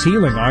Chinese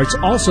healing arts,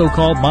 also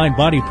called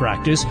mind-body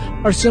practice,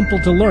 are simple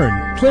to learn,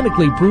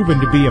 clinically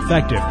proven to be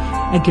effective,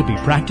 and can be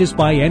practiced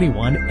by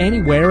anyone,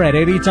 anywhere, at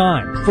any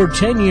time. For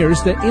 10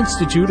 years, the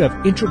Institute of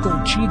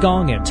Integral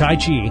Qigong and Tai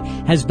Chi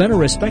has been a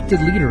respected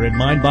leader in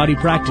mind-body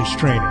practice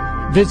training.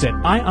 Visit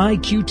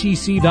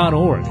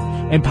iiqtc.org.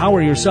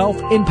 Empower yourself,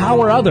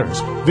 empower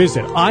others.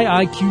 Visit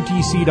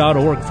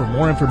iiqtc.org for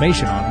more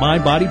information on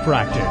mind-body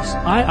practice.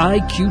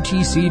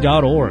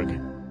 iiqtc.org.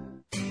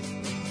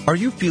 Are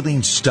you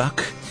feeling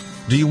stuck?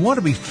 Do you want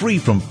to be free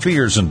from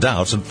fears and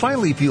doubts and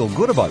finally feel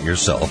good about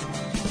yourself,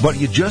 but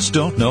you just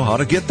don't know how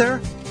to get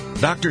there?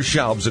 Dr.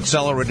 Schaub's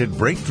Accelerated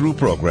Breakthrough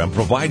Program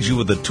provides you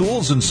with the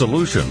tools and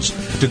solutions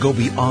to go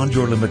beyond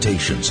your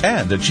limitations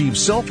and achieve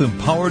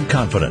self-empowered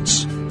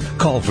confidence.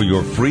 Call for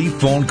your free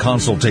phone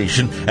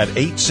consultation at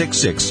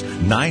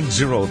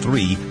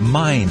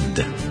 866-903-MIND.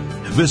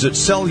 Visit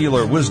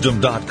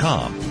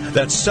cellularwisdom.com.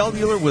 That's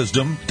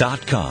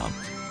cellularwisdom.com.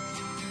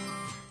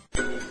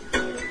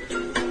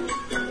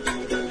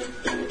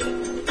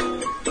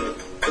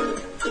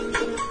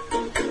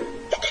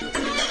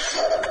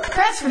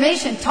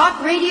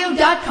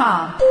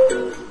 TransformationTalkRadio.com.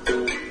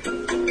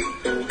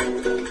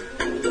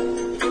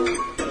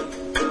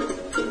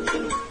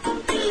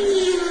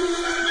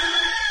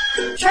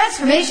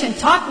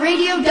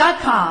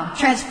 TransformationTalkRadio.com.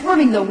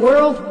 Transforming the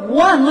world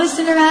one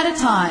listener at a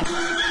time.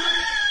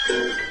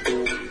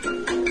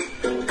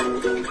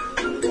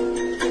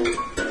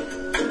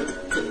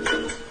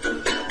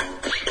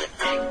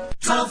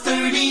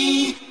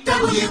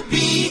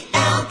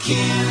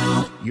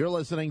 WPLQ. You're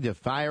listening to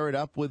Fire It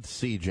Up with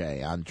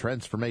CJ on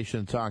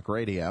Transformation Talk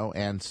Radio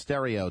and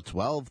Stereo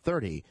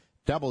 1230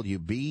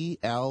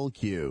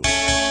 WBLQ.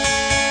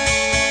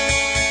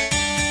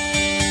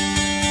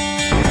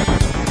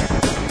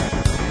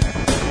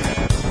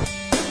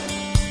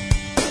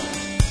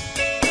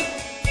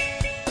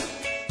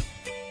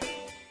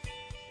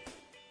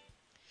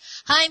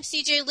 Hi, I'm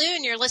CJ Liu,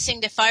 and you're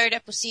listening to Fired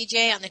Up with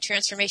CJ on the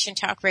Transformation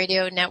Talk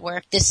Radio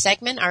Network. This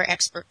segment, our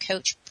expert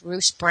coach,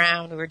 Bruce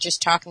Brown, we were just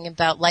talking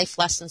about life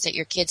lessons that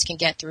your kids can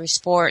get through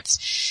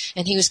sports.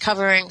 And he was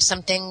covering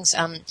some things,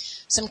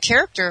 some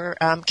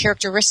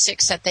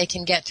characteristics that they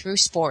can get through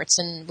sports.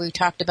 And we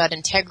talked about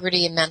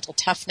integrity and mental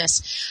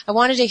toughness. I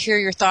wanted to hear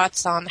your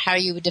thoughts on how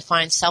you would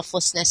define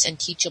selflessness and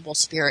teachable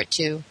spirit,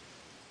 too.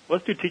 Well,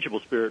 let's do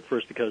teachable spirit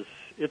first, because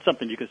it's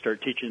something you can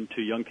start teaching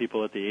to young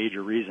people at the age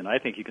of reason. I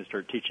think you can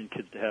start teaching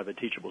kids to have a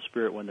teachable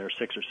spirit when they're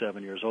 6 or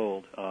 7 years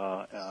old.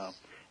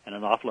 And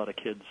an awful lot of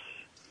kids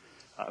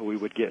we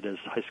would get as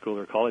high school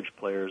or college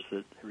players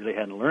that really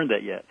hadn't learned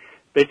that yet.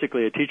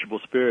 Basically, a teachable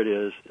spirit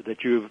is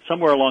that you've,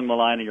 somewhere along the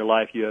line in your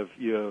life, you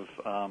have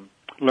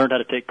learned how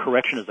to take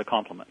correction as a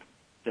compliment.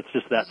 It's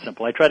just that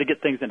simple. I try to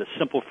get things into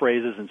simple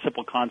phrases and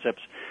simple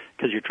concepts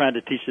because you're trying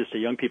to teach this to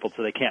young people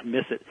so they can't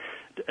miss it.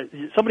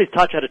 Somebody's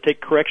taught you how to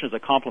take correction as a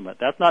compliment.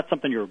 That's not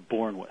something you're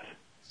born with.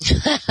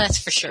 That's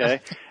for sure.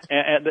 Okay?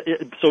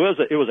 So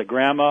it was a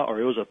grandma,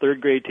 or it was a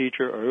third grade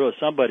teacher, or it was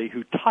somebody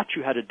who taught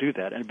you how to do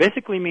that. And it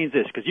basically means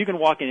this, because you can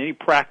walk in any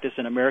practice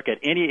in America at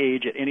any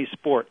age, at any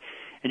sport,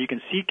 and you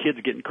can see kids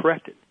getting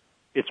corrected.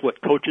 It's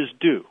what coaches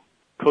do.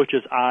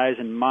 Coaches' eyes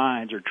and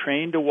minds are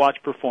trained to watch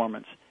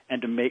performance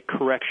and to make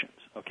corrections.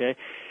 Okay?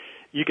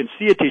 You can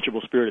see a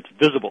teachable spirit. It's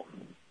visible.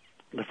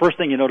 The first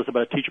thing you notice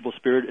about a teachable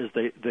spirit is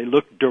they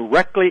look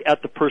directly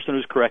at the person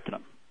who's correcting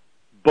them.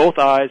 Both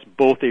eyes,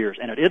 both ears.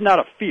 And it isn't out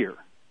of fear.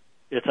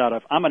 It's out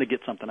of, I'm going to get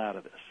something out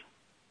of this.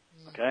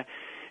 Okay?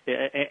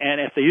 And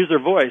if they use their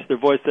voice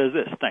says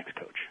this, thanks,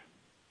 coach.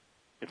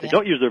 If they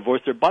don't use their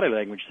voice, their body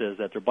language says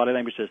that. Their body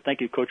language says,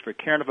 thank you, coach, for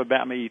caring enough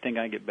about me. You think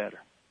I can get better.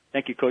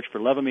 Thank you, coach, for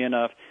loving me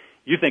enough.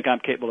 You think I'm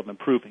capable of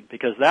improving.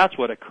 Because that's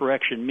what a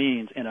correction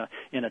means in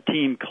a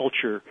team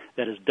culture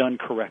that is done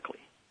correctly.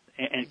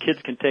 And kids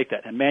can take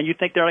that. And, man, you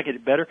think they're going to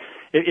get better?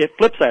 It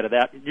flip side of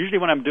that, usually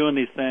when I'm doing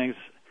these things,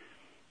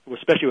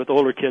 especially with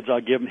older kids,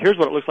 I'll give them, here's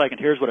what it looks like and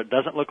here's what it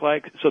doesn't look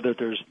like, so that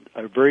there's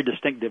a very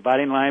distinct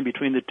dividing line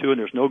between the two, and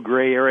there's no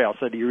gray area. I'll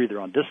say to you, you're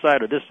either on this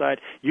side or this side.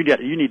 You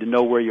need to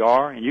know where you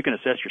are, and you can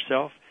assess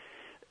yourself.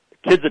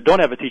 Kids that don't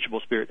have a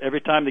teachable spirit,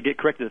 every time they get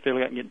corrected, they feel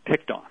like getting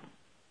picked on.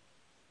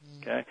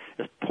 Okay?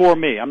 It's poor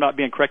me. I'm not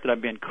being corrected.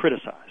 I'm being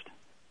criticized.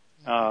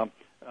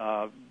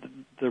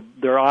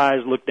 Their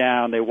eyes look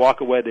down. They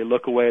walk away. They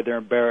look away. They're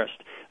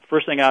embarrassed.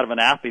 First thing out of an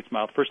athlete's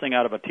mouth, first thing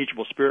out of a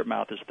teachable spirit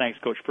mouth is thanks,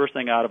 coach. First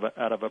thing out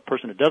of a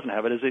person who doesn't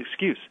have it is an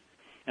excuse.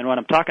 And when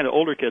I'm talking to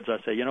older kids, I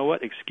say, you know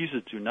what?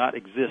 Excuses do not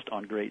exist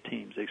on great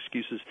teams.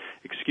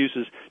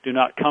 Excuses do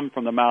not come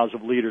from the mouths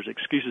of leaders.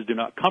 Excuses do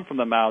not come from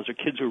the mouths of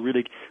kids who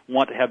really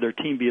want to have their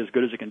team be as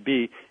good as it can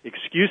be.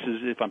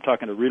 Excuses, if I'm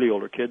talking to really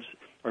older kids,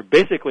 are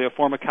basically a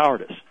form of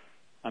cowardice.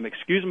 I'm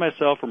excusing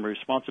myself from a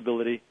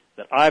responsibility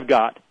that I've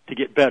got to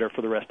get better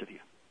for the rest of you.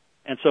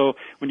 And so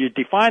when you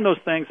define those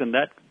things and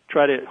that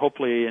try to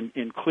hopefully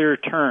in clear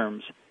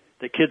terms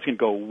that kids can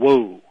go,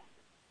 whoa,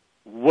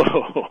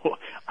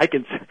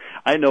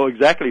 I know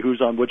exactly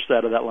who's on which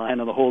side of that line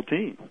on the whole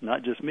team,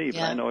 not just me,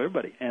 but I know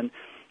everybody. And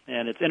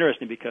it's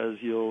interesting because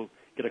you'll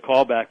get a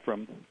call back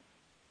from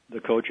the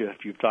coach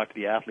if you've talked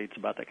to the athletes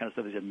about that kind of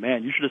stuff. They said,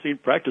 man, you should have seen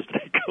practice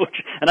today,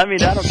 coach. And I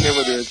mean, I don't care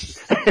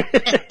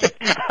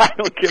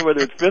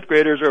whether it's fifth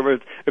graders or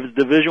if it's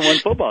Division I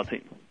football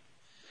team.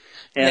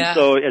 And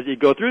so as you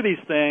go through these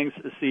things,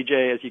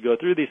 CJ, as you go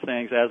through these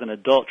things as an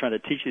adult trying to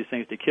teach these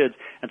things to kids,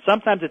 and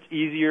sometimes it's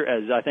easier,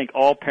 as I think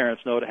all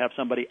parents know, to have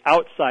somebody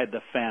outside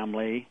the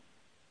family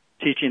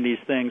teaching these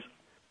things.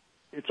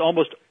 It's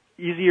almost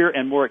easier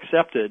and more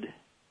accepted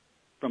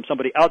from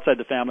somebody outside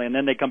the family, and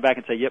then they come back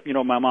and say, yep, you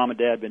know, my mom and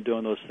dad have been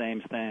doing those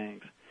same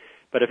things.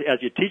 But as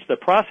you teach, the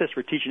process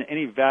for teaching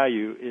any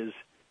value is,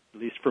 at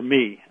least for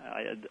me,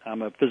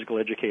 I'm a physical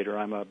educator.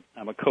 I'm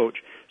a coach,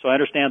 so I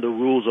understand the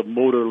rules of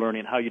motor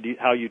learning, how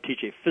you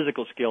teach a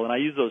physical skill, and I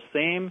use those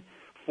same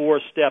 4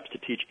 steps to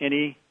teach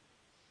any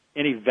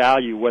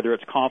value, whether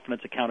it's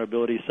confidence,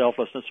 accountability,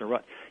 selflessness, or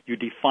what. You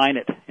define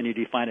it, and you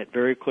define it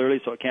very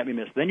clearly so it can't be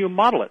missed. Then you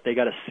model it. They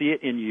got to see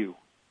it in you.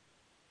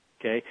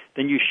 Okay.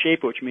 Then you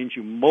shape it, which means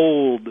you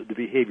mold the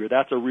behavior.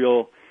 That's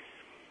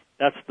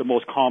the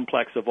most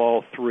complex of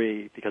all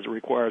 3 because it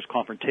requires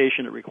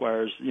confrontation. It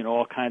requires,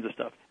 all kinds of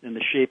stuff in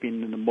the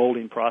shaping and the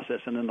molding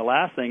process. And then the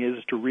last thing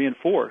is to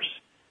reinforce,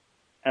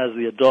 as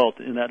the adult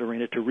in that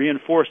arena, to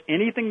reinforce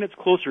anything that's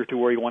closer to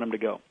where you want them to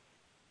go.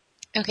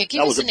 Okay,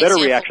 that was a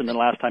better reaction than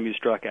last time you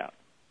struck out.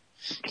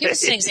 Give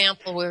us an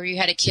example where you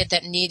had a kid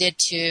that needed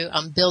to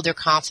build their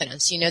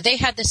confidence. They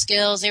had the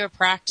skills, they were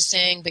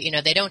practicing, but,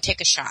 they don't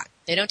take a shot.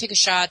 They don't take a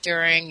shot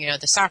during,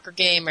 the soccer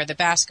game or the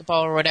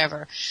basketball or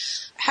whatever.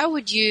 How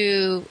would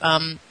you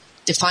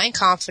define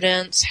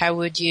confidence? How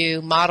would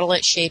you model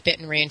it, shape it,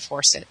 and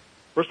reinforce it?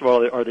 First of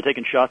all, are they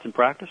taking shots in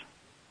practice?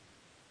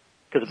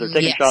 Because if they're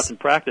taking shots in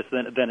practice,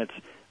 then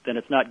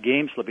it's not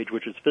game slippage,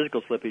 which is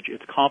physical slippage.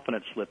 It's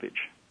confidence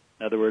slippage.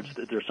 In other words,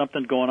 there's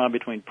something going on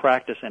between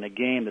practice and a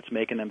game that's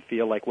making them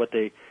feel like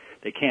they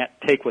can't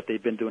take what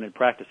they've been doing in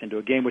practice into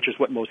a game, which is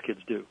what most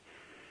kids do.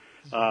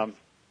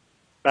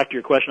 Back to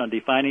your question on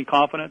defining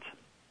confidence.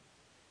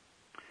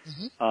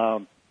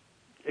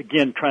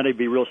 Again, trying to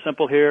be real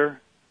simple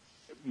here.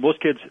 Most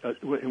kids,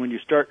 when you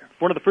start,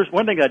 one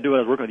thing I do when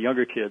I was working with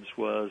younger kids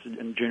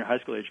and junior high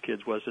school age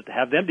kids was to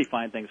have them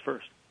define things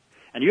first.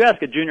 And you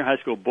ask a junior high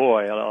school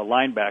boy, a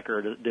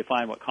linebacker, to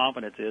define what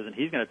confidence is, and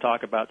he's going to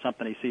talk about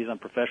something he sees on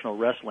professional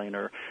wrestling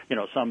or,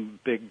 some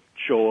big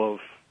show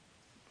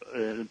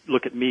of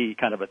look at me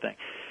kind of a thing.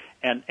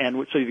 And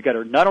so you've got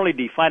to not only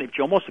define it, but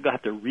you almost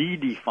have to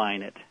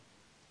redefine it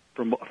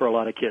for a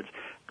lot of kids.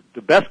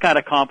 The best kind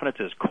of confidence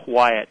is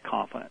quiet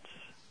confidence.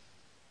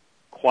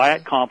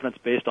 Quiet confidence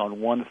based on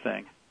one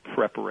thing,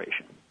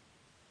 preparation.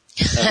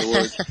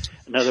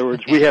 In other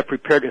words, we have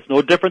prepared. It's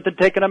no different than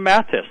taking a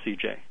math test,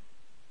 CJ.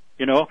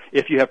 You know,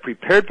 if you have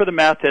prepared for the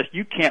math test,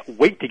 you can't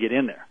wait to get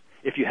in there.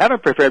 If you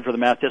haven't prepared for the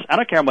math test, I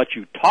don't care how much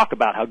you talk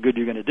about how good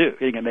you're going to do.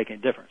 It ain't going to make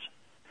any difference.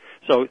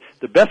 So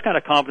the best kind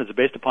of confidence is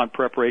based upon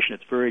preparation.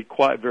 It's very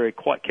quiet,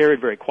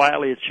 carried very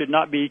quietly. It should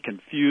not be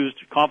confused.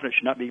 Confidence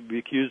should not be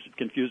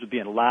confused with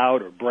being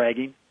loud or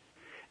bragging.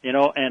 You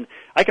know, and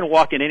I can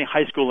walk in any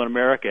high school in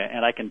America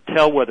and I can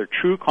tell whether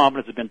true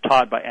confidence has been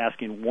taught by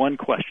asking one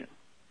question.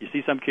 You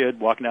see some kid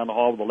walking down the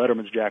hall with a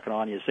Letterman's jacket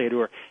on. You say to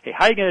her, "Hey,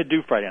 how are you going to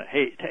do Friday night?"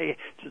 Hey,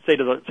 say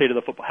to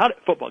the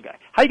football guy,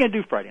 "How are you going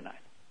to do Friday night?"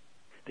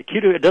 The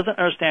kid who doesn't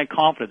understand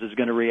confidence is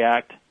going to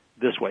react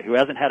this way. Who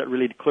hasn't had it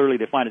really clearly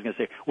defined is going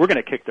to say, "We're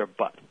going to kick their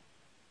butt."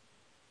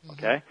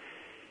 Okay?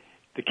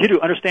 The kid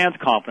who understands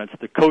confidence,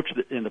 the coach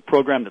in the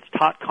program that's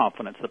taught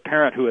confidence, the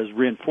parent who has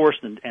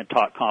reinforced and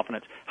taught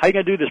confidence, how are you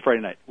going to do this Friday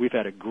night? We've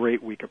had a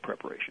great week of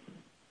preparation.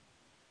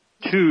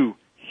 Two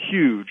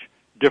huge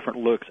different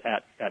looks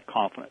at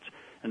confidence.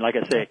 And like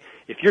I say,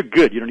 if you're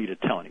good, you don't need to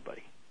tell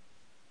anybody.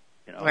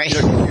 You know, right.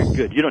 If you're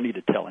good, you don't need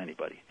to tell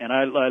anybody. And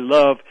I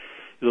love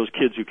those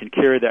kids who can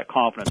carry that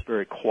confidence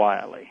very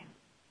quietly.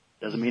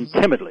 Doesn't mean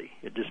timidly.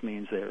 It just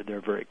means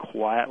they're very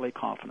quietly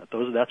confident.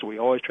 That's what we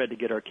always tried to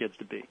get our kids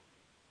to be.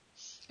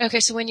 Okay,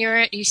 so when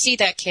you see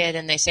that kid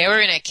and they say, "We're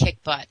going to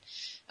kick butt,"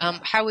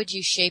 how would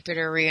you shape it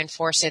or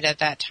reinforce it at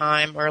that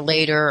time or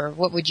later? Or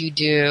what would you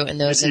do in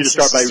those instances?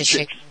 You start by,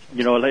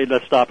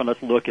 let's stop and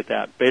let's look at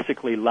that.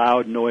 Basically,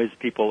 loud noise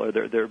people, or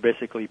they're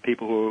basically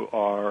people who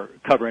are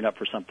covering up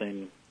for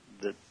something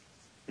that,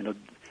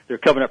 they're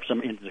covering up for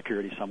some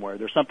insecurity somewhere.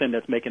 There's something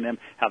that's making them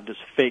have this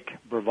fake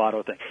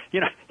bravado thing.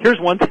 Here's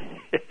one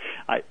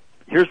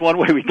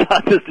way we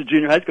taught this to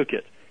junior high school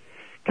kids.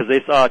 Because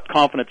they saw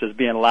confidence as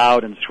being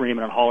loud and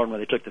screaming and hollering when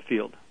they took the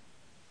field.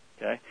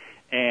 Okay?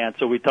 And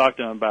so we talked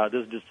to them about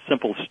this, just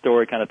simple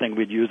story kind of thing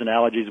we'd use,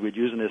 analogies we'd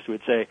use in this. We'd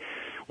say,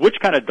 which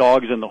kind of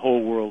dogs in the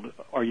whole world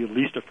are you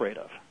least afraid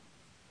of?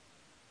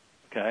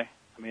 Okay?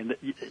 I mean,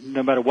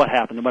 no matter what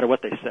happens, no matter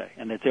what they say.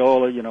 And they'd say,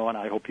 and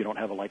I hope you don't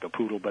have a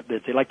poodle, but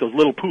they'd say, like those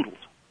little poodles.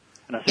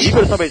 And I said, you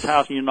go to somebody's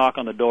house and you knock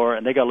on the door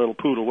and they got a little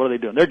poodle, what are they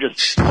doing? They're just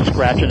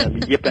scratching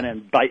and yipping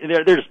and biting.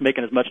 They're just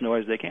making as much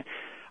noise as they can.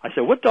 I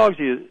said, what dogs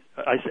are you,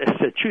 I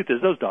said, truth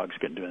is, those dogs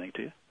couldn't do anything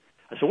to you.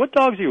 I said, what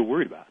dogs are you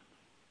worried about?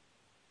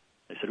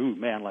 They said, ooh,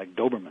 man, like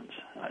Dobermans.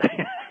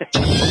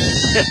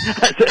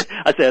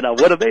 I said, now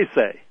what do they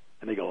say?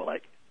 And they go,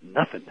 like,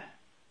 nothing.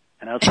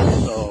 And I was like,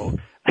 so,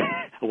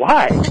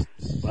 why?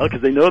 Well,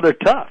 because they know they're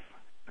tough.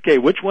 Okay,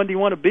 which one do you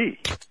want to be?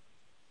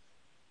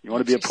 You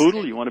want to be a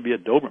poodle or you want to be a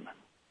Doberman?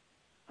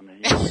 I mean,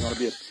 you want to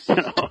be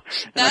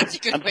That's a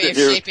good way of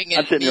shaping it.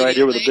 I'm sitting right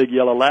here with a big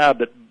yellow lab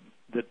that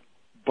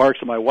barks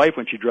at my wife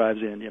when she drives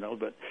in,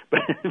 but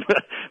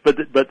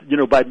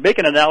by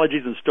making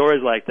analogies and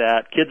stories like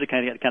that, kids are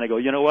kind of go,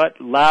 you know what?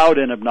 Loud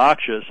and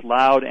obnoxious,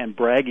 loud and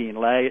bragging,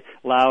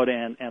 loud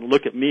and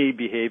look at me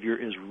behavior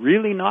is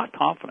really not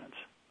confidence.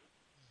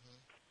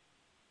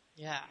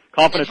 Yeah.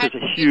 Confidence is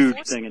a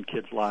huge thing in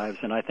kids' lives,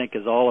 and I think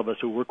as all of us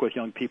who work with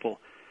young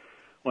people,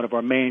 one of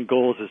our main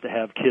goals is to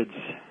have kids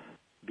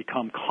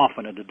become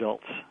confident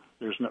adults.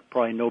 There's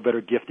probably no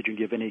better gift that you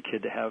can give any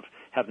kid to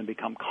have them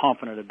become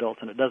confident adults,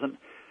 and it doesn't,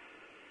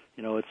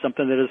 it's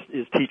something that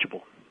is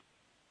teachable.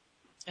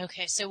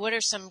 Okay, so what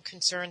are some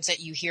concerns that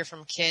you hear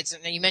from kids?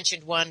 And you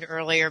mentioned one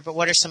earlier, but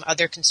what are some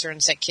other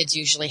concerns that kids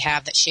usually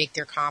have that shake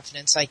their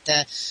confidence? Like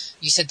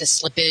you said the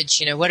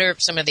slippage, what are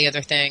some of the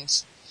other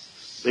things?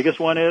 Biggest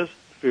one is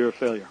fear of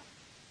failure.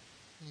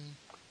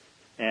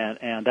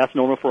 And that's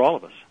normal for all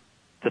of us.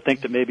 To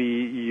think that maybe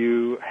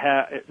you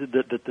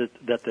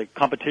that the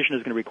competition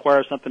is going to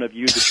require something of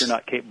you that you're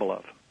not capable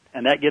of.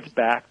 And that gets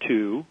back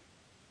to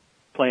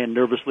playing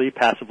nervously,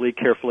 passively,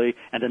 carefully,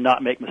 and to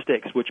not make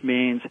mistakes, which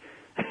means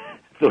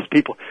those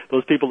people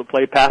that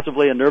play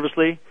passively and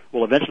nervously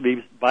will eventually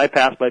be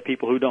bypassed by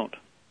people who don't.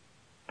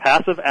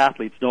 Passive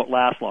athletes don't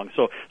last long.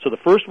 So the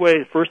first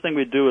thing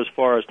we do as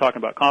far as talking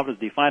about confidence,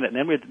 define it, and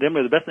then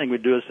the best thing we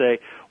do is say,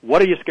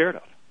 what are you scared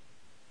of?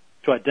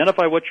 To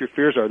identify what your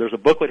fears are. There's a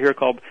booklet here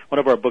called, one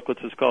of our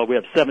booklets is called, we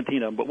have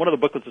 17 of them, but one of the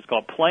booklets is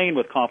called Playing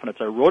with Confidence.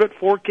 I wrote it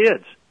for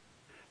kids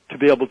to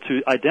be able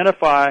to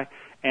identify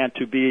and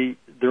to be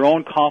their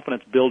own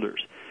confidence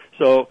builders.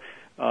 So,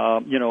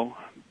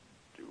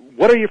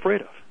 what are you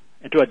afraid of?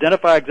 And to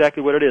identify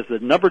exactly what it is. The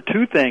number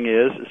two thing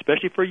is,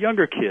 especially for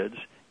younger kids,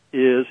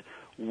 is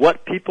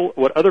what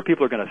other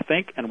people are going to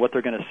think and what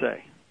they're going to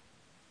say.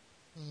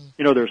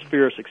 There's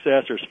fear of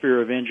success, there's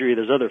fear of injury,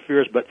 there's other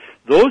fears, but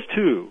those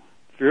two,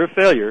 fear of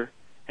failure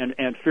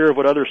and fear of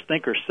what others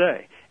think or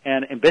say.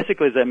 And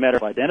basically it's a matter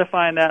of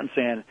identifying that and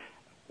saying,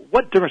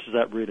 what difference does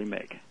that really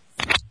make?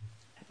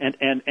 And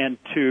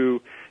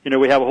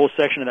we have a whole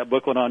section in that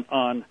booklet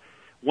on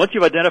once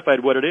you've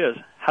identified what it is,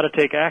 how to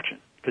take action.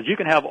 Because you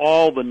can have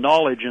all the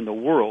knowledge in the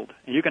world,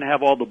 and you can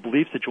have all the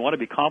beliefs that you want to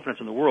be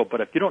confident in the world,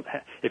 but if you don't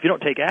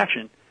take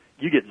action,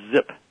 you get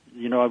zip.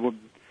 You know,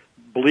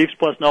 beliefs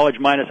plus knowledge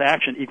minus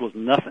action equals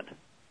nothing.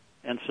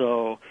 And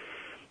so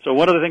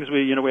one of the things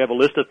we have a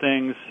list of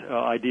things,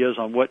 ideas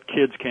on what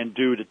kids can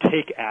do to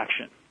take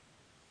action.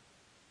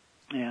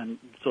 And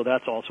so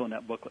that's also in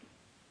that booklet.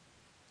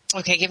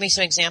 Okay, give me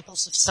some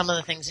examples of some of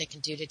the things they can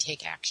do to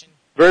take action.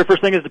 Very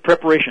first thing is the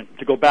preparation,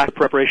 to go back to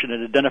preparation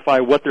and identify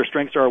what their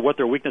strengths are, what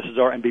their weaknesses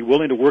are, and be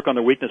willing to work on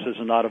their weaknesses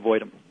and not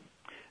avoid them.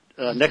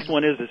 Next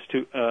one is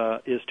to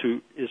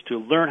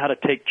learn how to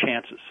take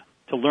chances,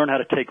 to learn how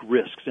to take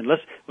risks. And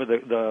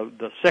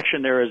the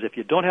section there is if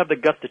you don't have the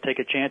guts to take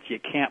a chance, you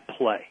can't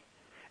play.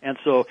 And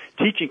so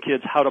teaching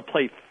kids how to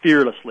play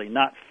fearlessly,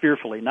 not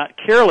fearfully, not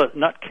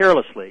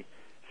carelessly,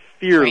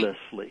 fearlessly.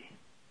 Right.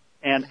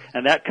 And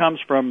that comes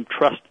from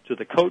trust to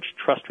the coach,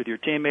 trust with your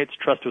teammates,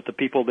 trust with the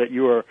people that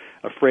you are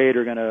afraid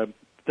are going to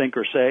think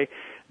or say.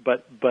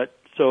 But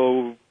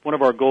so one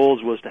of our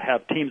goals was to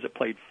have teams that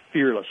played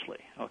fearlessly,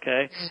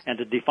 okay? And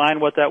to define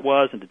what that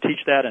was and to teach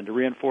that and to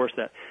reinforce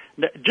that.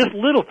 Just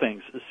little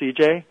things,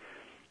 CJ.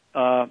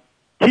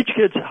 Teach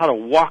kids how to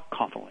walk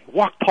confidently,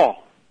 walk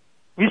tall.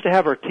 We used to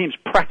have our teams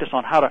practice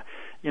on how to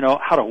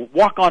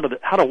walk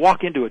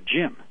into a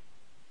gym.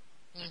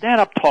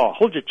 Stand up tall,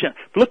 hold your chin,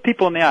 look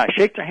people in the eye,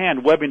 shake their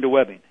hand, webbing to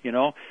webbing,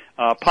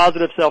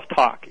 positive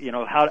self-talk,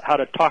 how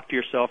to talk to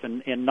yourself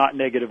in not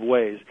negative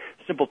ways.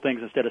 Simple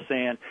things instead of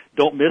saying,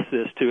 don't miss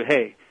this, to,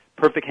 hey,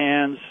 perfect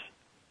hands,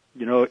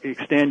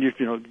 extend your,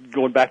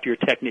 going back to your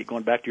technique,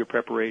 going back to your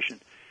preparation.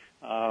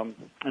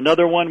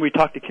 Another one we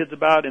talk to kids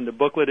about in the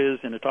booklet is,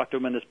 and I talk to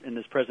them in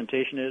this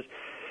presentation is,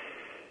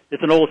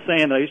 it's an old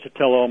saying that I used to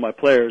tell all my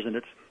players, and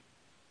it's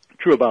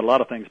true about a lot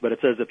of things, but it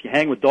says if you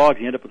hang with dogs,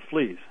 you end up with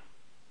fleas.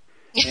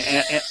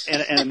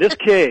 And in this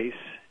case,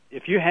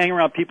 if you hang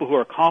around people who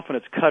are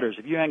confidence cutters,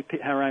 if you hang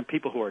around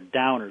people who are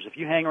downers, if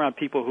you hang around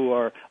people who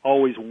are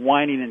always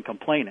whining and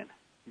complaining,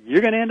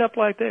 you're going to end up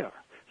like they are.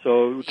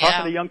 So we're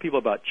talking to young people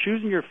about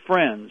choosing your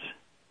friends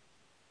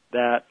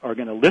that are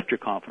going to lift your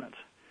confidence.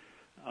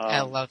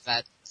 I love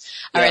that.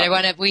 All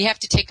right, we have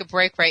to take a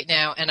break right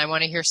now, and I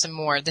want to hear some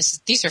more.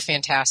 These are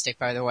fantastic,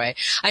 by the way.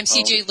 I'm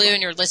CJ Liu,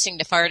 and you're listening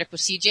to Fired Up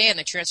with CJ on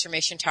the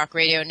Transformation Talk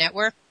Radio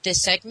Network.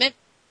 This segment,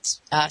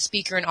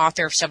 speaker and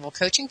author of several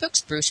coaching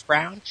books, Bruce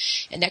Brown.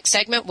 And next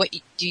segment, what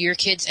do your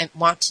kids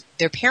want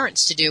their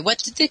parents to do? What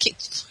do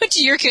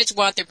your kids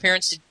want their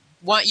parents to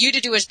want you to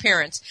do as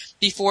parents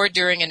before,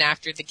 during, and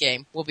after the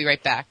game? We'll be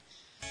right back.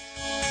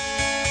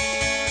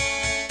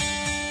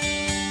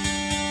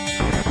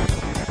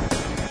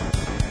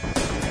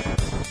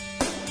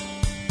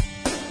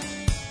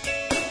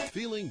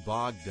 Feeling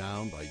bogged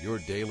down by your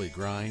daily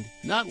grind?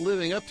 Not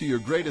living up to your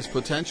greatest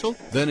potential?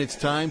 Then it's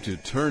time to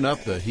turn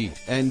up the heat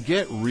and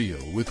get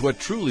real with what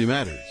truly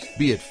matters.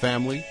 Be it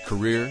family,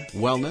 career,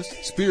 wellness,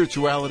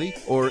 spirituality,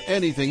 or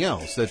anything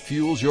else that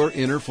fuels your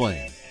inner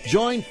flame.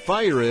 Join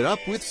Fire It Up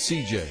with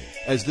CJ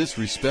as this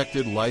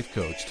respected life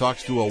coach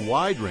talks to a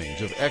wide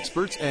range of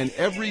experts and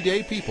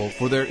everyday people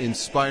for their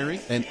inspiring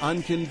and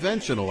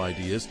unconventional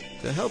ideas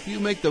to help you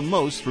make the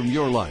most from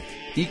your life.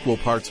 Equal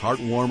parts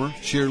heart-warmer,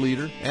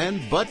 cheerleader,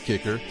 and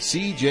butt-kicker,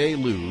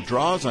 CJ Liu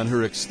draws on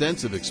her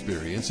extensive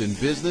experience in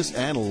business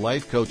and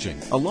life coaching,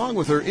 along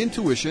with her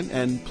intuition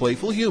and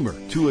playful humor,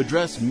 to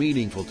address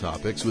meaningful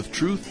topics with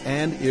truth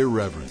and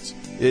irreverence.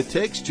 It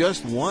takes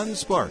just one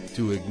spark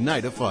to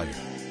ignite a fire.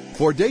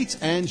 For dates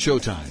and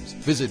showtimes,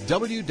 visit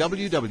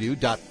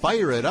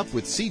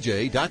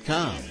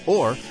www.fireitupwithcj.com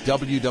or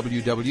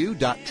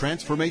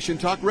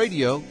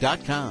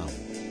www.transformationtalkradio.com.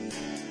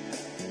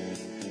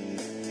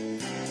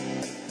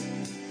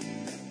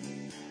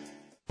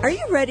 Are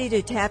you ready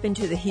to tap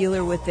into the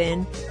healer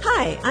within?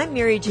 Hi, I'm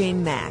Mary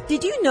Jane Mack.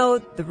 Did you know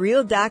the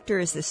real doctor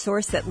is the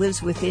source that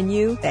lives within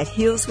you, that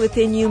heals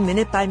within you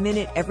minute by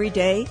minute every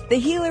day? The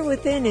healer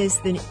within is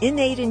the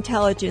innate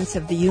intelligence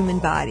of the human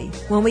body.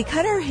 When we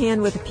cut our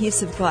hand with a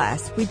piece of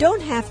glass, we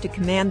don't have to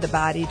command the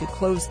body to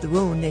close the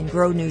wound and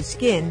grow new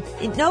skin.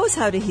 It knows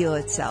how to heal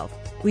itself.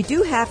 We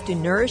do have to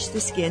nourish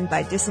the skin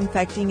by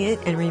disinfecting it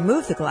and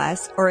remove the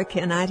glass, or it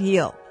cannot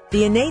heal.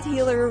 The innate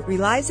healer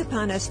relies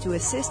upon us to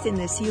assist in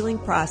this healing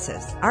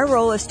process. Our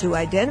role is to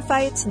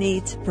identify its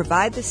needs,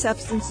 provide the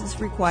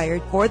substances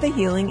required for the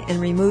healing, and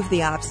remove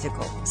the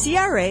obstacle.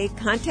 CRA,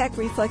 contact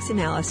reflex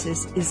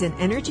analysis, is an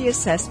energy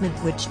assessment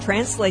which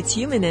translates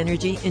human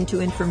energy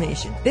into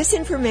information. This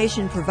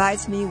information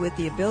provides me with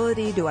the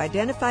ability to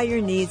identify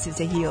your needs as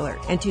a healer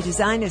and to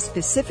design a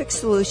specific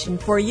solution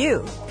for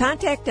you.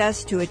 Contact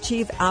us to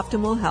achieve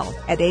optimal health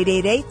at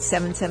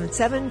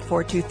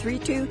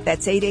 888-777-4232.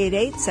 That's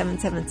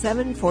 888-777-4232,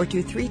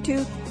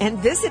 and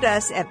visit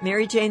us at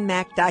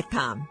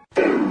maryjanemack.com.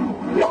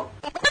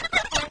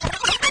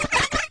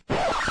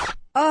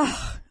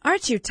 Ugh,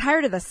 aren't you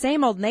tired of the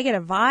same old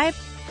negative vibe?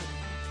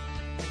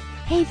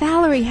 Hey,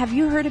 Valerie, have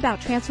you heard about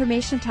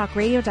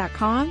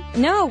TransformationTalkRadio.com?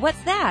 No,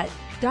 what's that?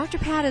 Dr.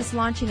 Pat is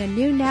launching a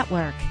new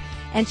network.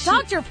 And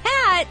Dr.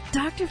 Pat?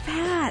 Dr.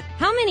 Pat.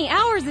 How many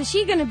hours is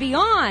she going to be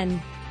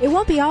on? It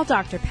won't be all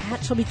Dr.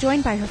 Pat. She'll be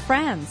joined by her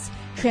friends,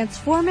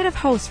 transformative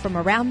hosts from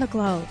around the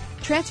globe.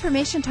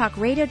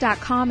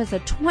 TransformationTalkRadio.com is a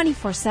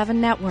 24/7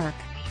 network.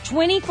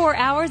 24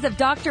 hours of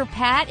Dr.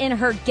 Pat and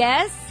her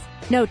guests?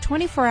 No,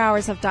 24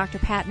 hours of Dr.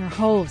 Pat and her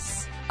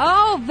hosts.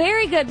 Oh,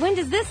 very good. When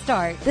does this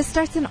start? This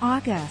starts in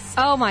August.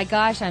 Oh my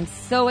gosh, I'm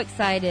so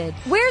excited.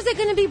 Where's it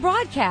going to be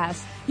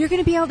broadcast? You're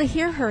going to be able to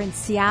hear her in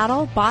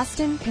Seattle,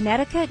 Boston,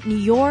 Connecticut, New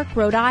York,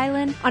 Rhode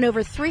Island, on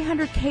over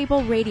 300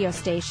 cable radio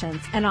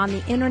stations, and on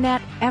the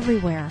internet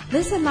everywhere.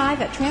 Listen live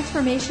at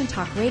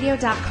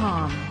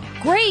TransformationTalkRadio.com.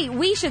 Great,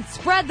 we should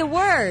spread the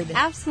word.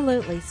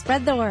 Absolutely,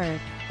 spread the word.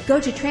 Go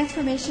to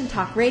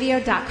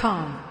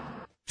TransformationTalkRadio.com.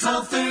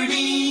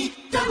 1230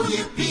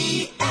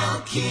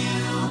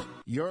 WBLQ.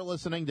 You're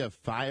listening to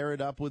Fire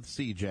It Up with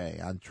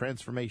CJ on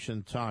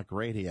Transformation Talk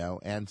Radio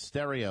and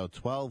Stereo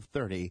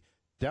 1230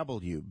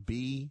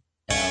 WBLQ.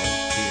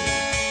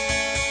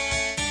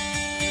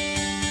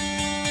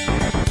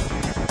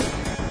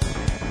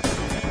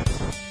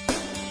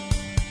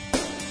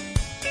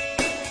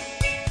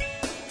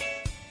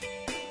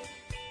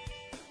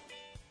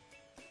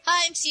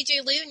 Hi, I'm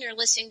CJ Liu, and you're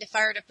listening to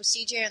Fired Up with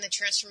CJ on the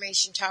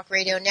Transformation Talk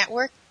Radio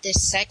Network.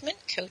 This segment,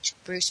 Coach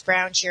Bruce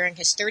Brown sharing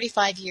his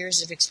 35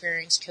 years of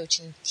experience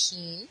coaching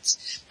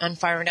teams on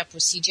Fired Up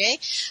with CJ.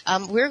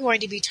 We're going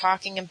to be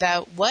talking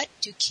about what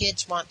do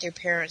kids want their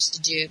parents to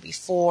do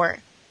before,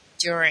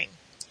 during,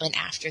 and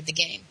after the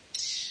game.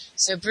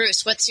 So,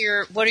 Bruce, what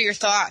are your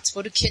thoughts?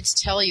 What do kids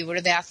tell you? What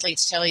do the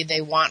athletes tell you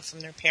they want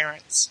from their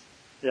parents?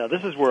 Yeah,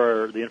 this is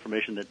where the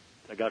information that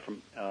I got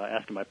from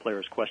asking my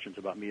players questions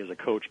about me as a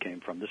coach came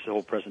from. This is the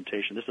whole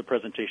presentation. This is a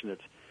presentation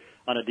that's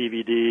on a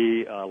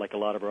DVD, like a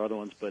lot of our other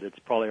ones, but it's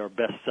probably our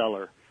best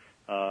seller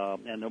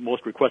and the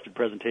most requested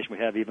presentation we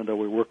have, even though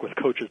we work with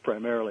coaches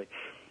primarily,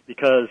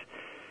 because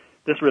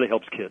this really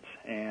helps kids.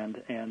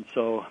 And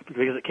so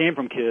because it came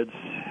from kids,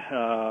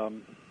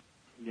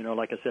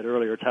 like I said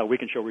earlier, it's how we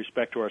can show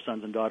respect to our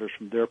sons and daughters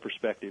from their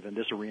perspective in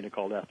this arena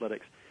called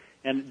athletics.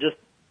 And it just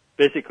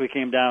basically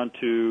came down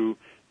to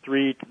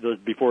three, the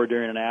before,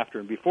 during, and after.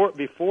 And before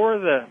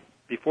the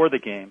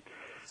game,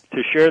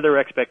 to share their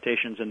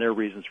expectations and their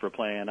reasons for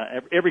playing.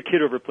 Every kid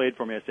who ever played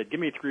for me, I said,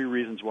 give me 3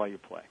 reasons why you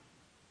play.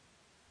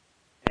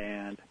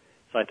 And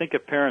so I think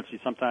if parents, you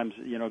sometimes,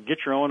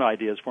 get your own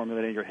ideas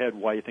formulated in your head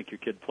why you think your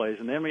kid plays,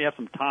 and then when you have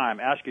some time,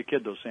 ask your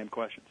kid those same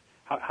questions.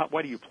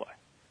 Why do you play?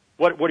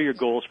 What are your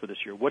goals for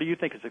this year? What do you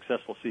think a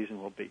successful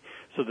season will be?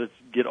 So that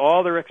get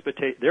all their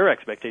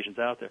expectations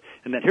out there.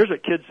 And then here's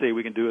what kids say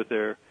we can do with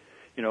their,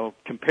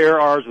 compare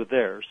ours with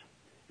theirs.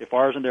 If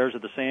ours and theirs are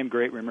the same,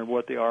 great. Remember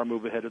what they are,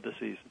 move ahead of the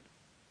season.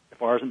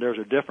 If ours and theirs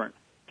are different,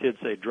 kids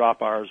say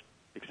drop ours,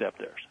 accept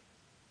theirs.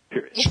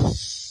 Period.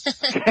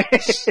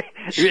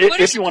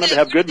 If you want them to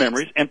have good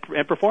memories and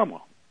perform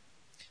well.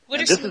 What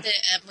are some of the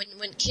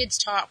when kids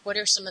talk? What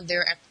are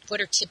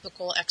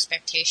typical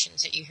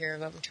expectations that you hear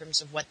of them in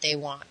terms of what they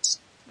want?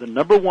 The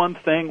number one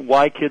thing,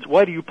 why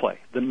do you play?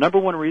 The number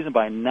one reason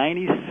by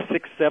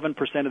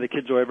 96.7% of the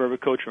kids who I've ever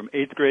coached from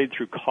 8th grade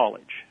through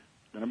college,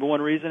 the number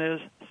one reason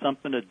is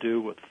something to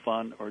do with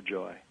fun or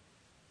joy.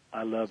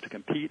 I love to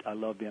compete. I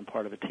love being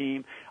part of a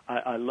team.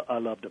 I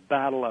love to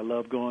battle. I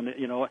love going,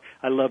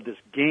 I love this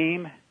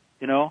game,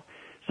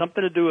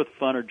 something to do with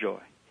fun or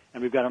joy.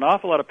 And we've got an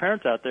awful lot of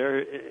parents out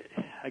there.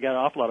 I got an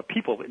awful lot of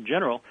people in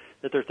general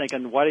that they're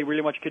thinking, why do you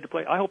really want your kid to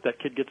play? I hope that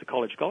kid gets a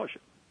college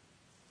scholarship.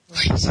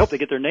 I hope they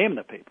get their name in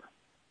the paper.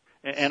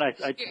 And I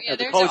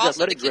as a college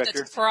athletic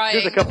director,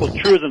 here's a couple of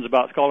truisms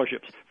about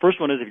scholarships. First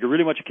one is, if you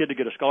really want your kid to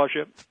get a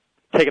scholarship,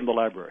 take him to the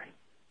library.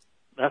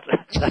 That's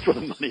where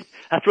the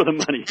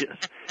money is.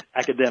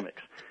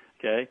 Academics.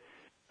 Okay.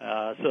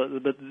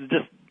 But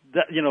just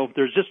that,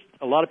 there's just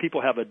a lot of people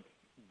have a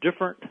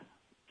different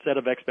set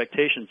of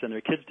expectations than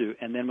their kids do,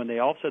 and then when they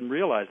all of a sudden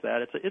realize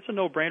that, it's a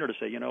no-brainer to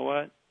say, you know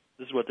what,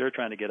 this is what they're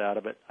trying to get out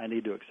of it. I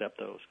need to accept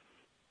those.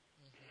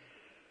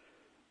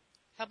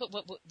 How about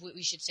what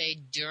we should say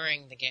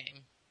during the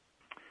game?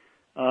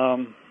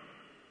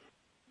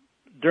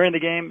 During the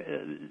game,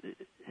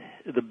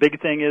 the big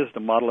thing is to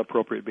model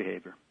appropriate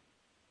behavior,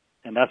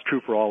 and that's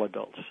true for all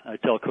adults. I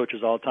tell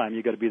coaches all the time,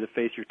 you got to be the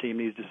face your team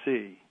needs to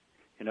see.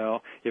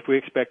 If we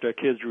expect our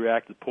kids to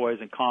react with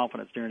poise and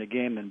confidence during a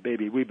game, then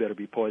baby, we better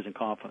be poised and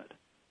confident.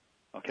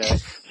 Okay,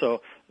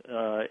 so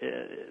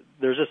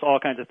there's just all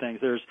kinds of things.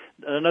 There's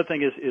another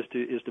thing is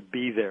to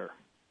be there,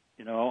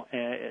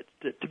 and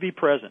to be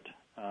present.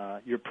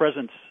 Your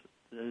presence.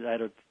 I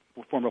had a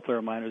former player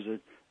of mine who's a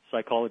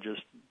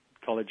psychologist,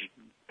 college,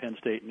 Penn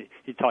State, and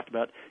he talked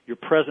about your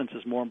presence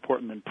is more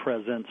important than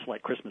presents,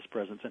 like Christmas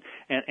presents,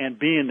 and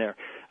being there.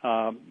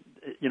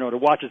 To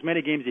watch as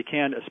many games as you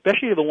can,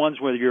 especially the ones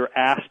where you're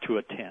asked to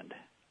attend.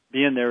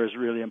 Being there is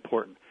really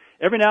important.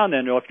 Every now and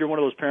then, if you're one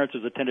of those parents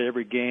who's attended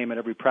every game and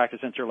every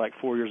practice since they're like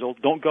 4 years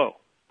old, don't go.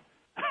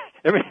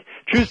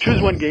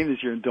 Choose one game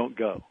this year and don't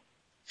go.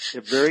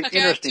 It's very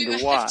interesting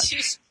to watch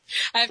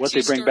what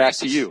they bring back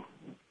to you.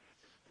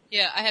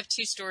 Yeah, I have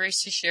 2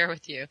 stories to share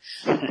with you.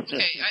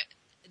 Okay,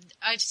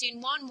 I've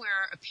seen one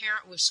where a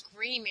parent was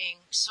screaming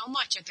so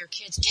much at their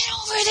kids, "Get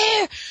over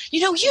there!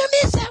 You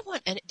missed that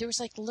one!" And there was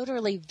like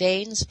literally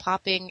veins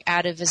popping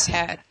out of his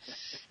head.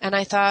 And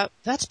I thought,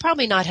 that's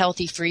probably not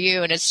healthy for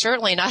you, and it's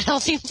certainly not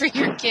healthy for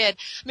your kid.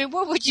 I mean,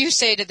 what would you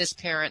say to this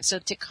parent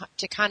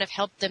to kind of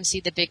help them see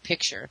the big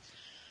picture?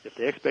 If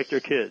they expect their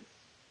kid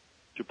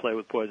to play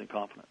with poise and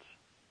confidence,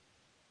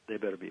 they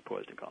better be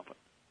poised and confident.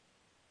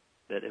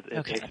 That if they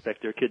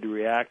expect their kid to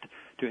react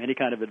to any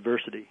kind of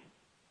adversity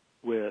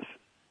with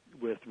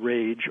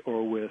rage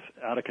or with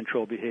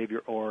out-of-control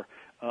behavior or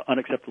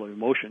unacceptable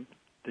emotion,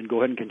 then go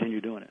ahead and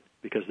continue doing it,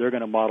 because they're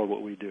going to model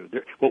what we do.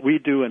 What we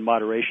do in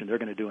moderation, they're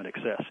going to do in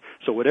excess.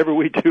 So whatever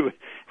we do,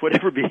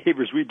 whatever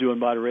behaviors we do in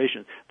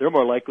moderation, they're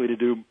more likely to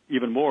do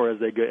even more as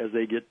they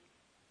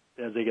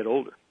get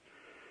older.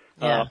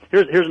 Yeah.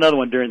 Here's another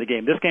one during the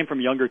game. This came from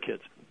younger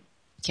kids.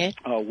 Okay.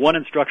 One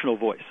instructional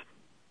voice.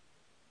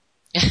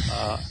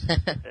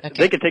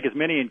 They can take as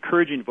many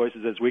encouraging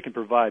voices as we can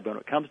provide, but when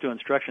it comes to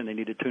instruction, they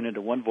need to tune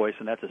into one voice,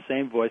 and that's the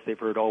same voice they've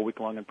heard all week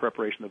long in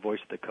preparation, the voice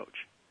of the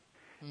coach.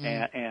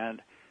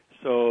 And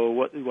so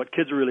what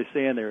kids are really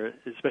saying there,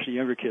 especially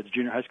younger kids,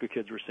 junior high school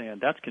kids, were saying,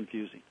 that's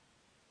confusing.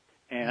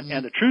 And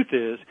the truth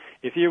is,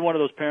 if you're one of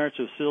those parents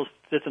who still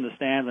sits in the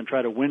stands and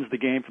try to win the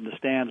game from the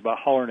stands by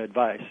hollering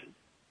advice,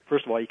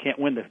 first of all, you can't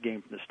win the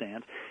game from the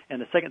stands. And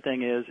the second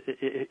thing is,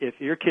 if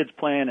your kid's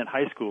playing in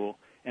high school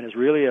and is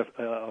really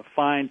a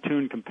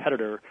fine-tuned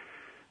competitor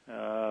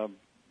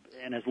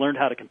and has learned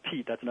how to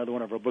compete, that's another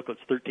one of our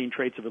booklets, 13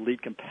 Traits of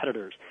Elite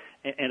Competitors.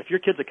 And if your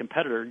kid's a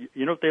competitor,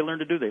 you know what they learn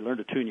to do? They learn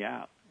to tune you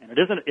out. And it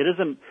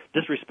isn't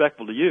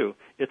disrespectful to you.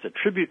 It's a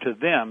tribute to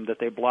them that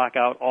they block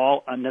out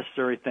all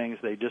unnecessary things.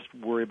 They just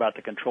worry about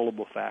the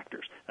controllable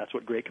factors. That's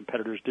what great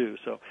competitors do.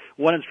 So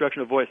one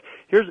instructional voice.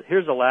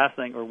 Here's the last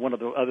thing, or one of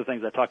the other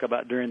things I talk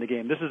about during the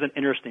game. This is an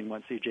interesting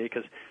one, CJ,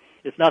 because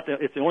it's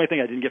the only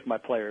thing I didn't get from my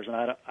players, and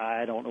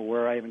I don't know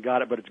where I even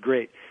got it, but it's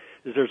great.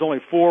 There's only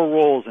 4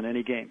 roles in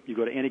any game. You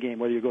go to any game,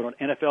 whether you go to an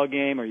NFL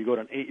game or you go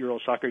to an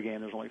 8-year-old soccer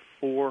game, there's only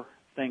 4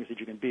 things that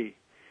you can be.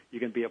 You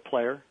can be a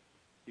player,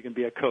 you can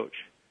be a coach,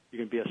 you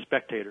can be a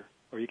spectator,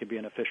 or you can be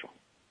an official.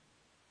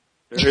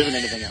 There isn't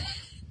anything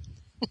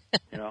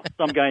else.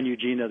 Some guy in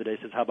Eugene the other day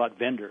says, "How about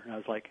vendor?" And I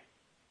was like,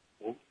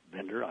 "Well,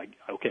 vendor, I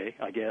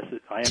guess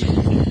I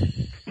am."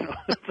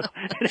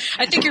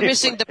 I think you're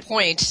missing the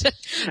point.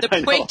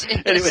 The point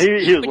is,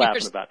 anyway, he was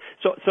laughing about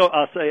it. So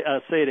I'll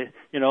say to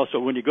so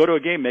when you go to a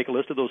game, make a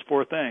list of those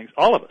 4 things.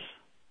 All of us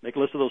make a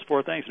list of those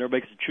 4 things, and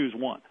everybody gets to choose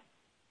one.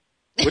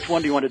 Which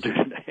one do you want to do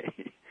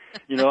today?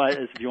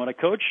 If you want to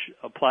coach,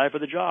 apply for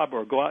the job,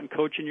 or go out and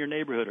coach in your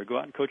neighborhood, or go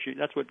out and coach.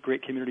 That's what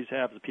great communities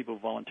have, is people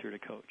who volunteer to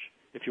coach.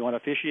 If you want to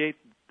officiate,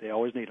 they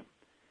always need them.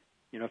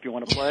 If you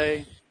want to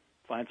play,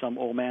 find some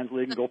old man's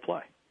league and go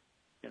play.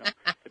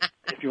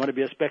 If you want to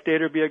be a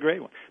spectator, be a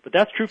great one. But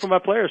that's true for my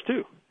players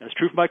too. That's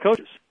true for my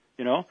coaches.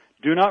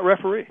 Do not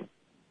referee.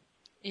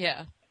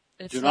 Yeah.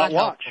 It's do not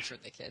watch for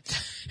the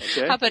kids.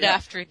 Okay? How about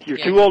after the You're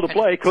game? too old to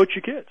play, coach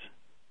your kids.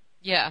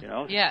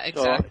 Yeah. Yeah,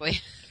 exactly.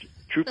 So,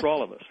 true for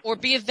all of us. Or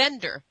be a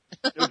vendor.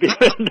 Be a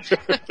vendor.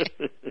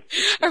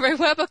 All right.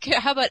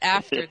 How about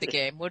after the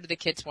game? What do the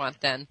kids want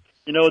then?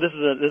 This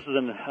is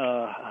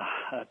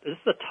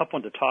a tough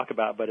one to talk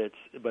about, but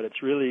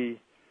it's really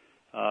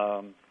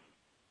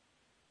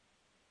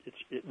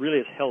it really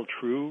is held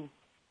true,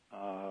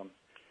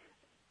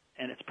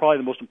 and it's probably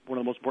one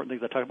of the most important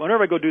things I talk about.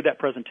 Whenever I go do that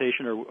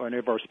presentation, or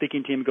whenever our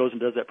speaking team goes and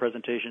does that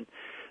presentation,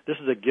 this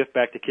is a gift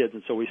back to kids,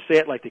 and so we say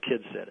it like the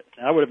kids said it.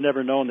 And I would have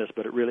never known this,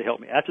 but it really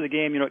helped me. After the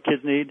game, you know what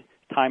kids need?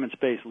 Time and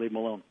space. Leave them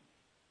alone.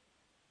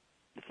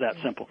 It's that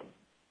simple.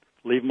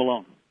 Leave them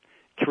alone.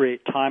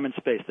 Create time and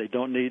space. They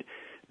don't need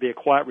be a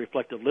quiet,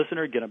 reflective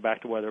listener. Get them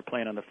back to why they're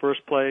playing in the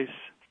first place.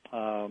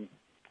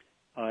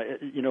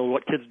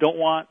 What kids don't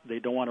want, they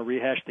don't want to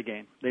rehash the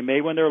game. They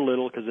may when they're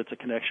little because it's a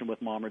connection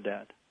with mom or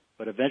dad.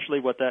 But eventually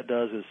what that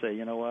does is say,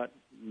 you know what,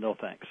 no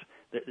thanks.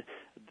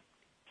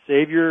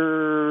 Save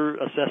your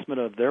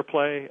assessment of their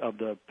play, of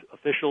the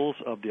officials,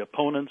 of the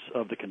opponents,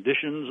 of the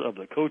conditions, of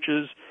the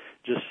coaches.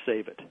 Just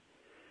save it.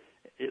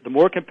 The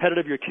more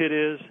competitive your kid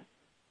is,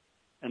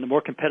 and the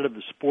more competitive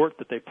the sport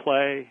that they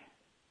play,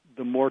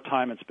 the more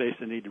time and space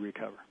they need to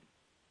recover.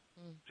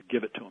 So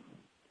give it to them.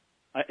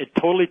 It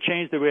totally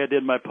changed the way I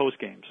did my post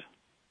games.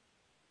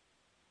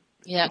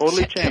 Yeah,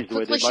 totally changed the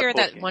way I did my share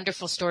that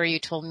wonderful story you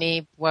told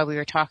me while we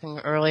were talking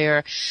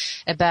earlier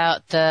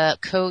about the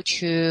coach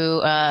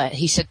who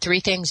he said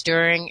 3 things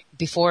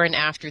before, and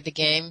after the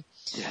game.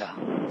 Yeah.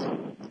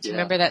 Do you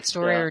remember that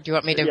story, or do you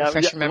want me to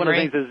refresh your memory?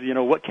 One of the things is,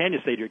 what can you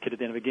say to your kid at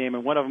the end of a game?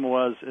 And one of them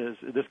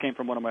this came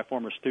from one of my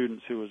former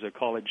students who was a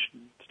college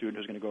student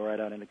who's going to go right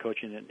out into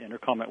coaching, and her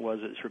comment was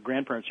that her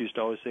grandparents used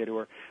to always say to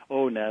her,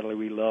 "Oh, Natalie,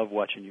 we love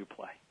watching you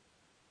play."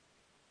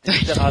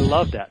 She said, "I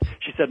love that."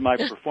 She said, "My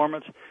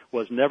performance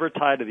was never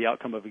tied to the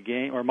outcome of a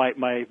game, or my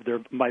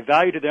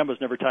value to them was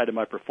never tied to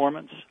my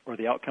performance or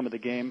the outcome of the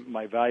game.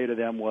 My value to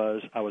them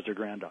was I was their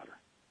granddaughter."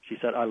 She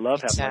said, "I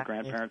love having my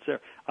grandparents there.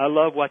 I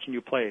love watching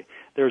you play."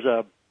 There's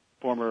a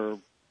former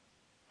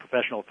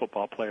professional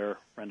football player,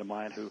 friend of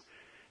mine, who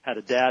had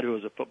a dad who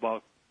was a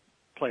football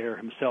player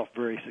himself,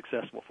 very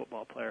successful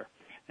football player.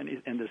 And he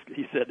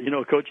said, you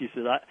know, Coach, he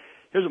said,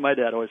 here's what my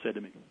dad always said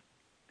to me.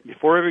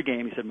 Before every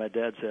game, he said, my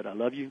dad said, I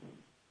love you,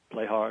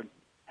 play hard,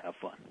 have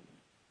fun.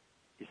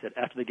 He said,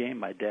 after the game,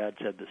 my dad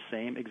said the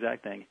same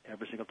exact thing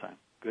every single time.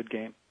 Good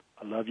game,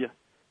 I love you,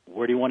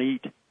 where do you want to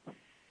eat?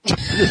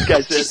 This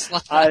guy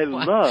said, I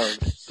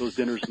loved those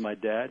dinners with my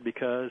dad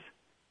because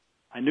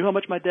I knew how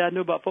much my dad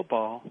knew about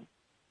football,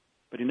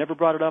 but he never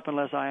brought it up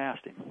unless I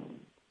asked him.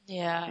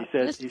 Yeah. He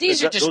said,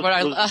 these are just those, what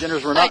I those love.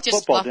 dinners were not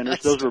football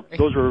dinners. Those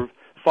were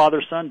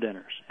father-son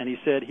dinners. And he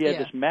said he had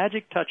this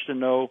magic touch to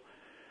know,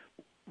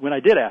 when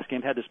I did ask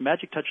him, had this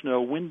magic touch to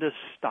know when to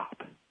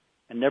stop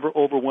and never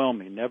overwhelm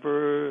me,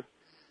 never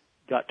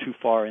got too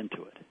far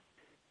into it.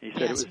 And he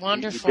said it was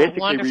wonderful, he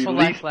basically wonderful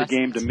released life the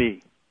game to lessons.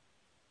 me.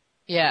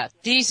 Yeah,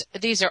 these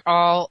are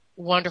all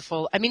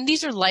wonderful. I mean,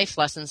 these are life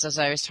lessons, as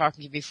I was talking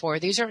to you before.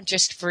 These aren't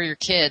just for your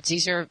kids.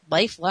 These are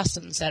life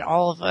lessons that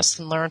all of us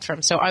can learn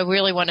from. So I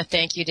really want to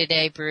thank you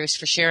today, Bruce,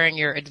 for sharing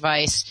your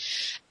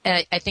advice.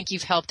 I think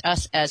you've helped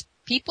us as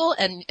people,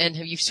 and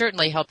you've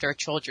certainly helped our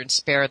children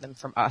spare them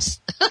from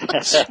us.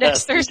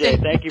 Next Thursday.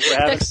 Thank you for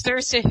having Next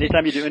Thursday.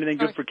 Anytime you do anything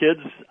good for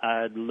kids,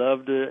 I'd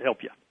love to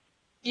help you.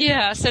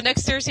 Yeah, so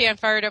next Thursday on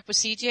Fired Up with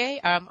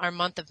CJ, our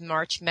month of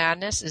March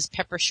Madness is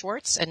Pepper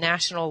Schwartz, a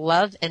national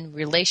love and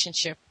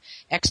relationship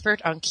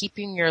expert on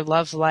keeping your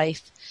love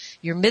life,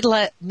 your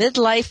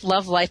midlife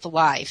love life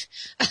alive.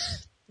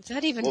 Is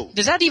that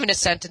even a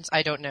sentence?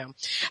 I don't know.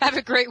 Have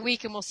a great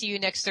week, and we'll see you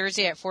next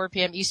Thursday at 4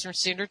 p.m. Eastern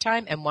Standard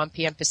Time and 1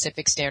 p.m.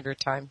 Pacific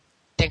Standard Time.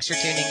 Thanks for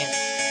tuning in.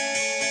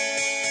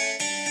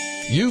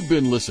 You've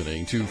been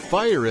listening to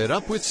Fire It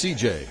Up with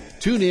CJ.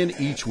 Tune in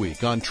each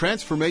week on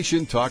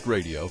Transformation Talk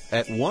Radio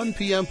at 1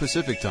 p.m.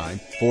 Pacific Time,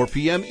 4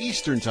 p.m.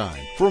 Eastern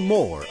Time for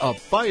more of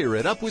Fire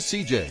It Up with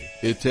CJ.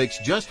 It takes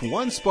just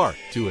one spark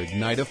to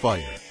ignite a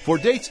fire. For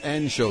dates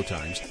and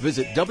showtimes,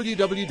 visit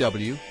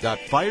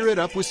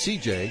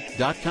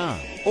www.fireitupwithcj.com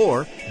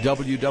or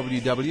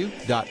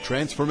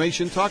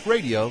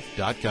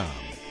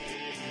www.transformationtalkradio.com.